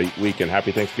yourself a great week. And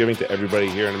happy Thanksgiving to everybody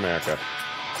here in America.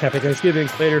 Happy Thanksgiving.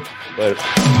 Later.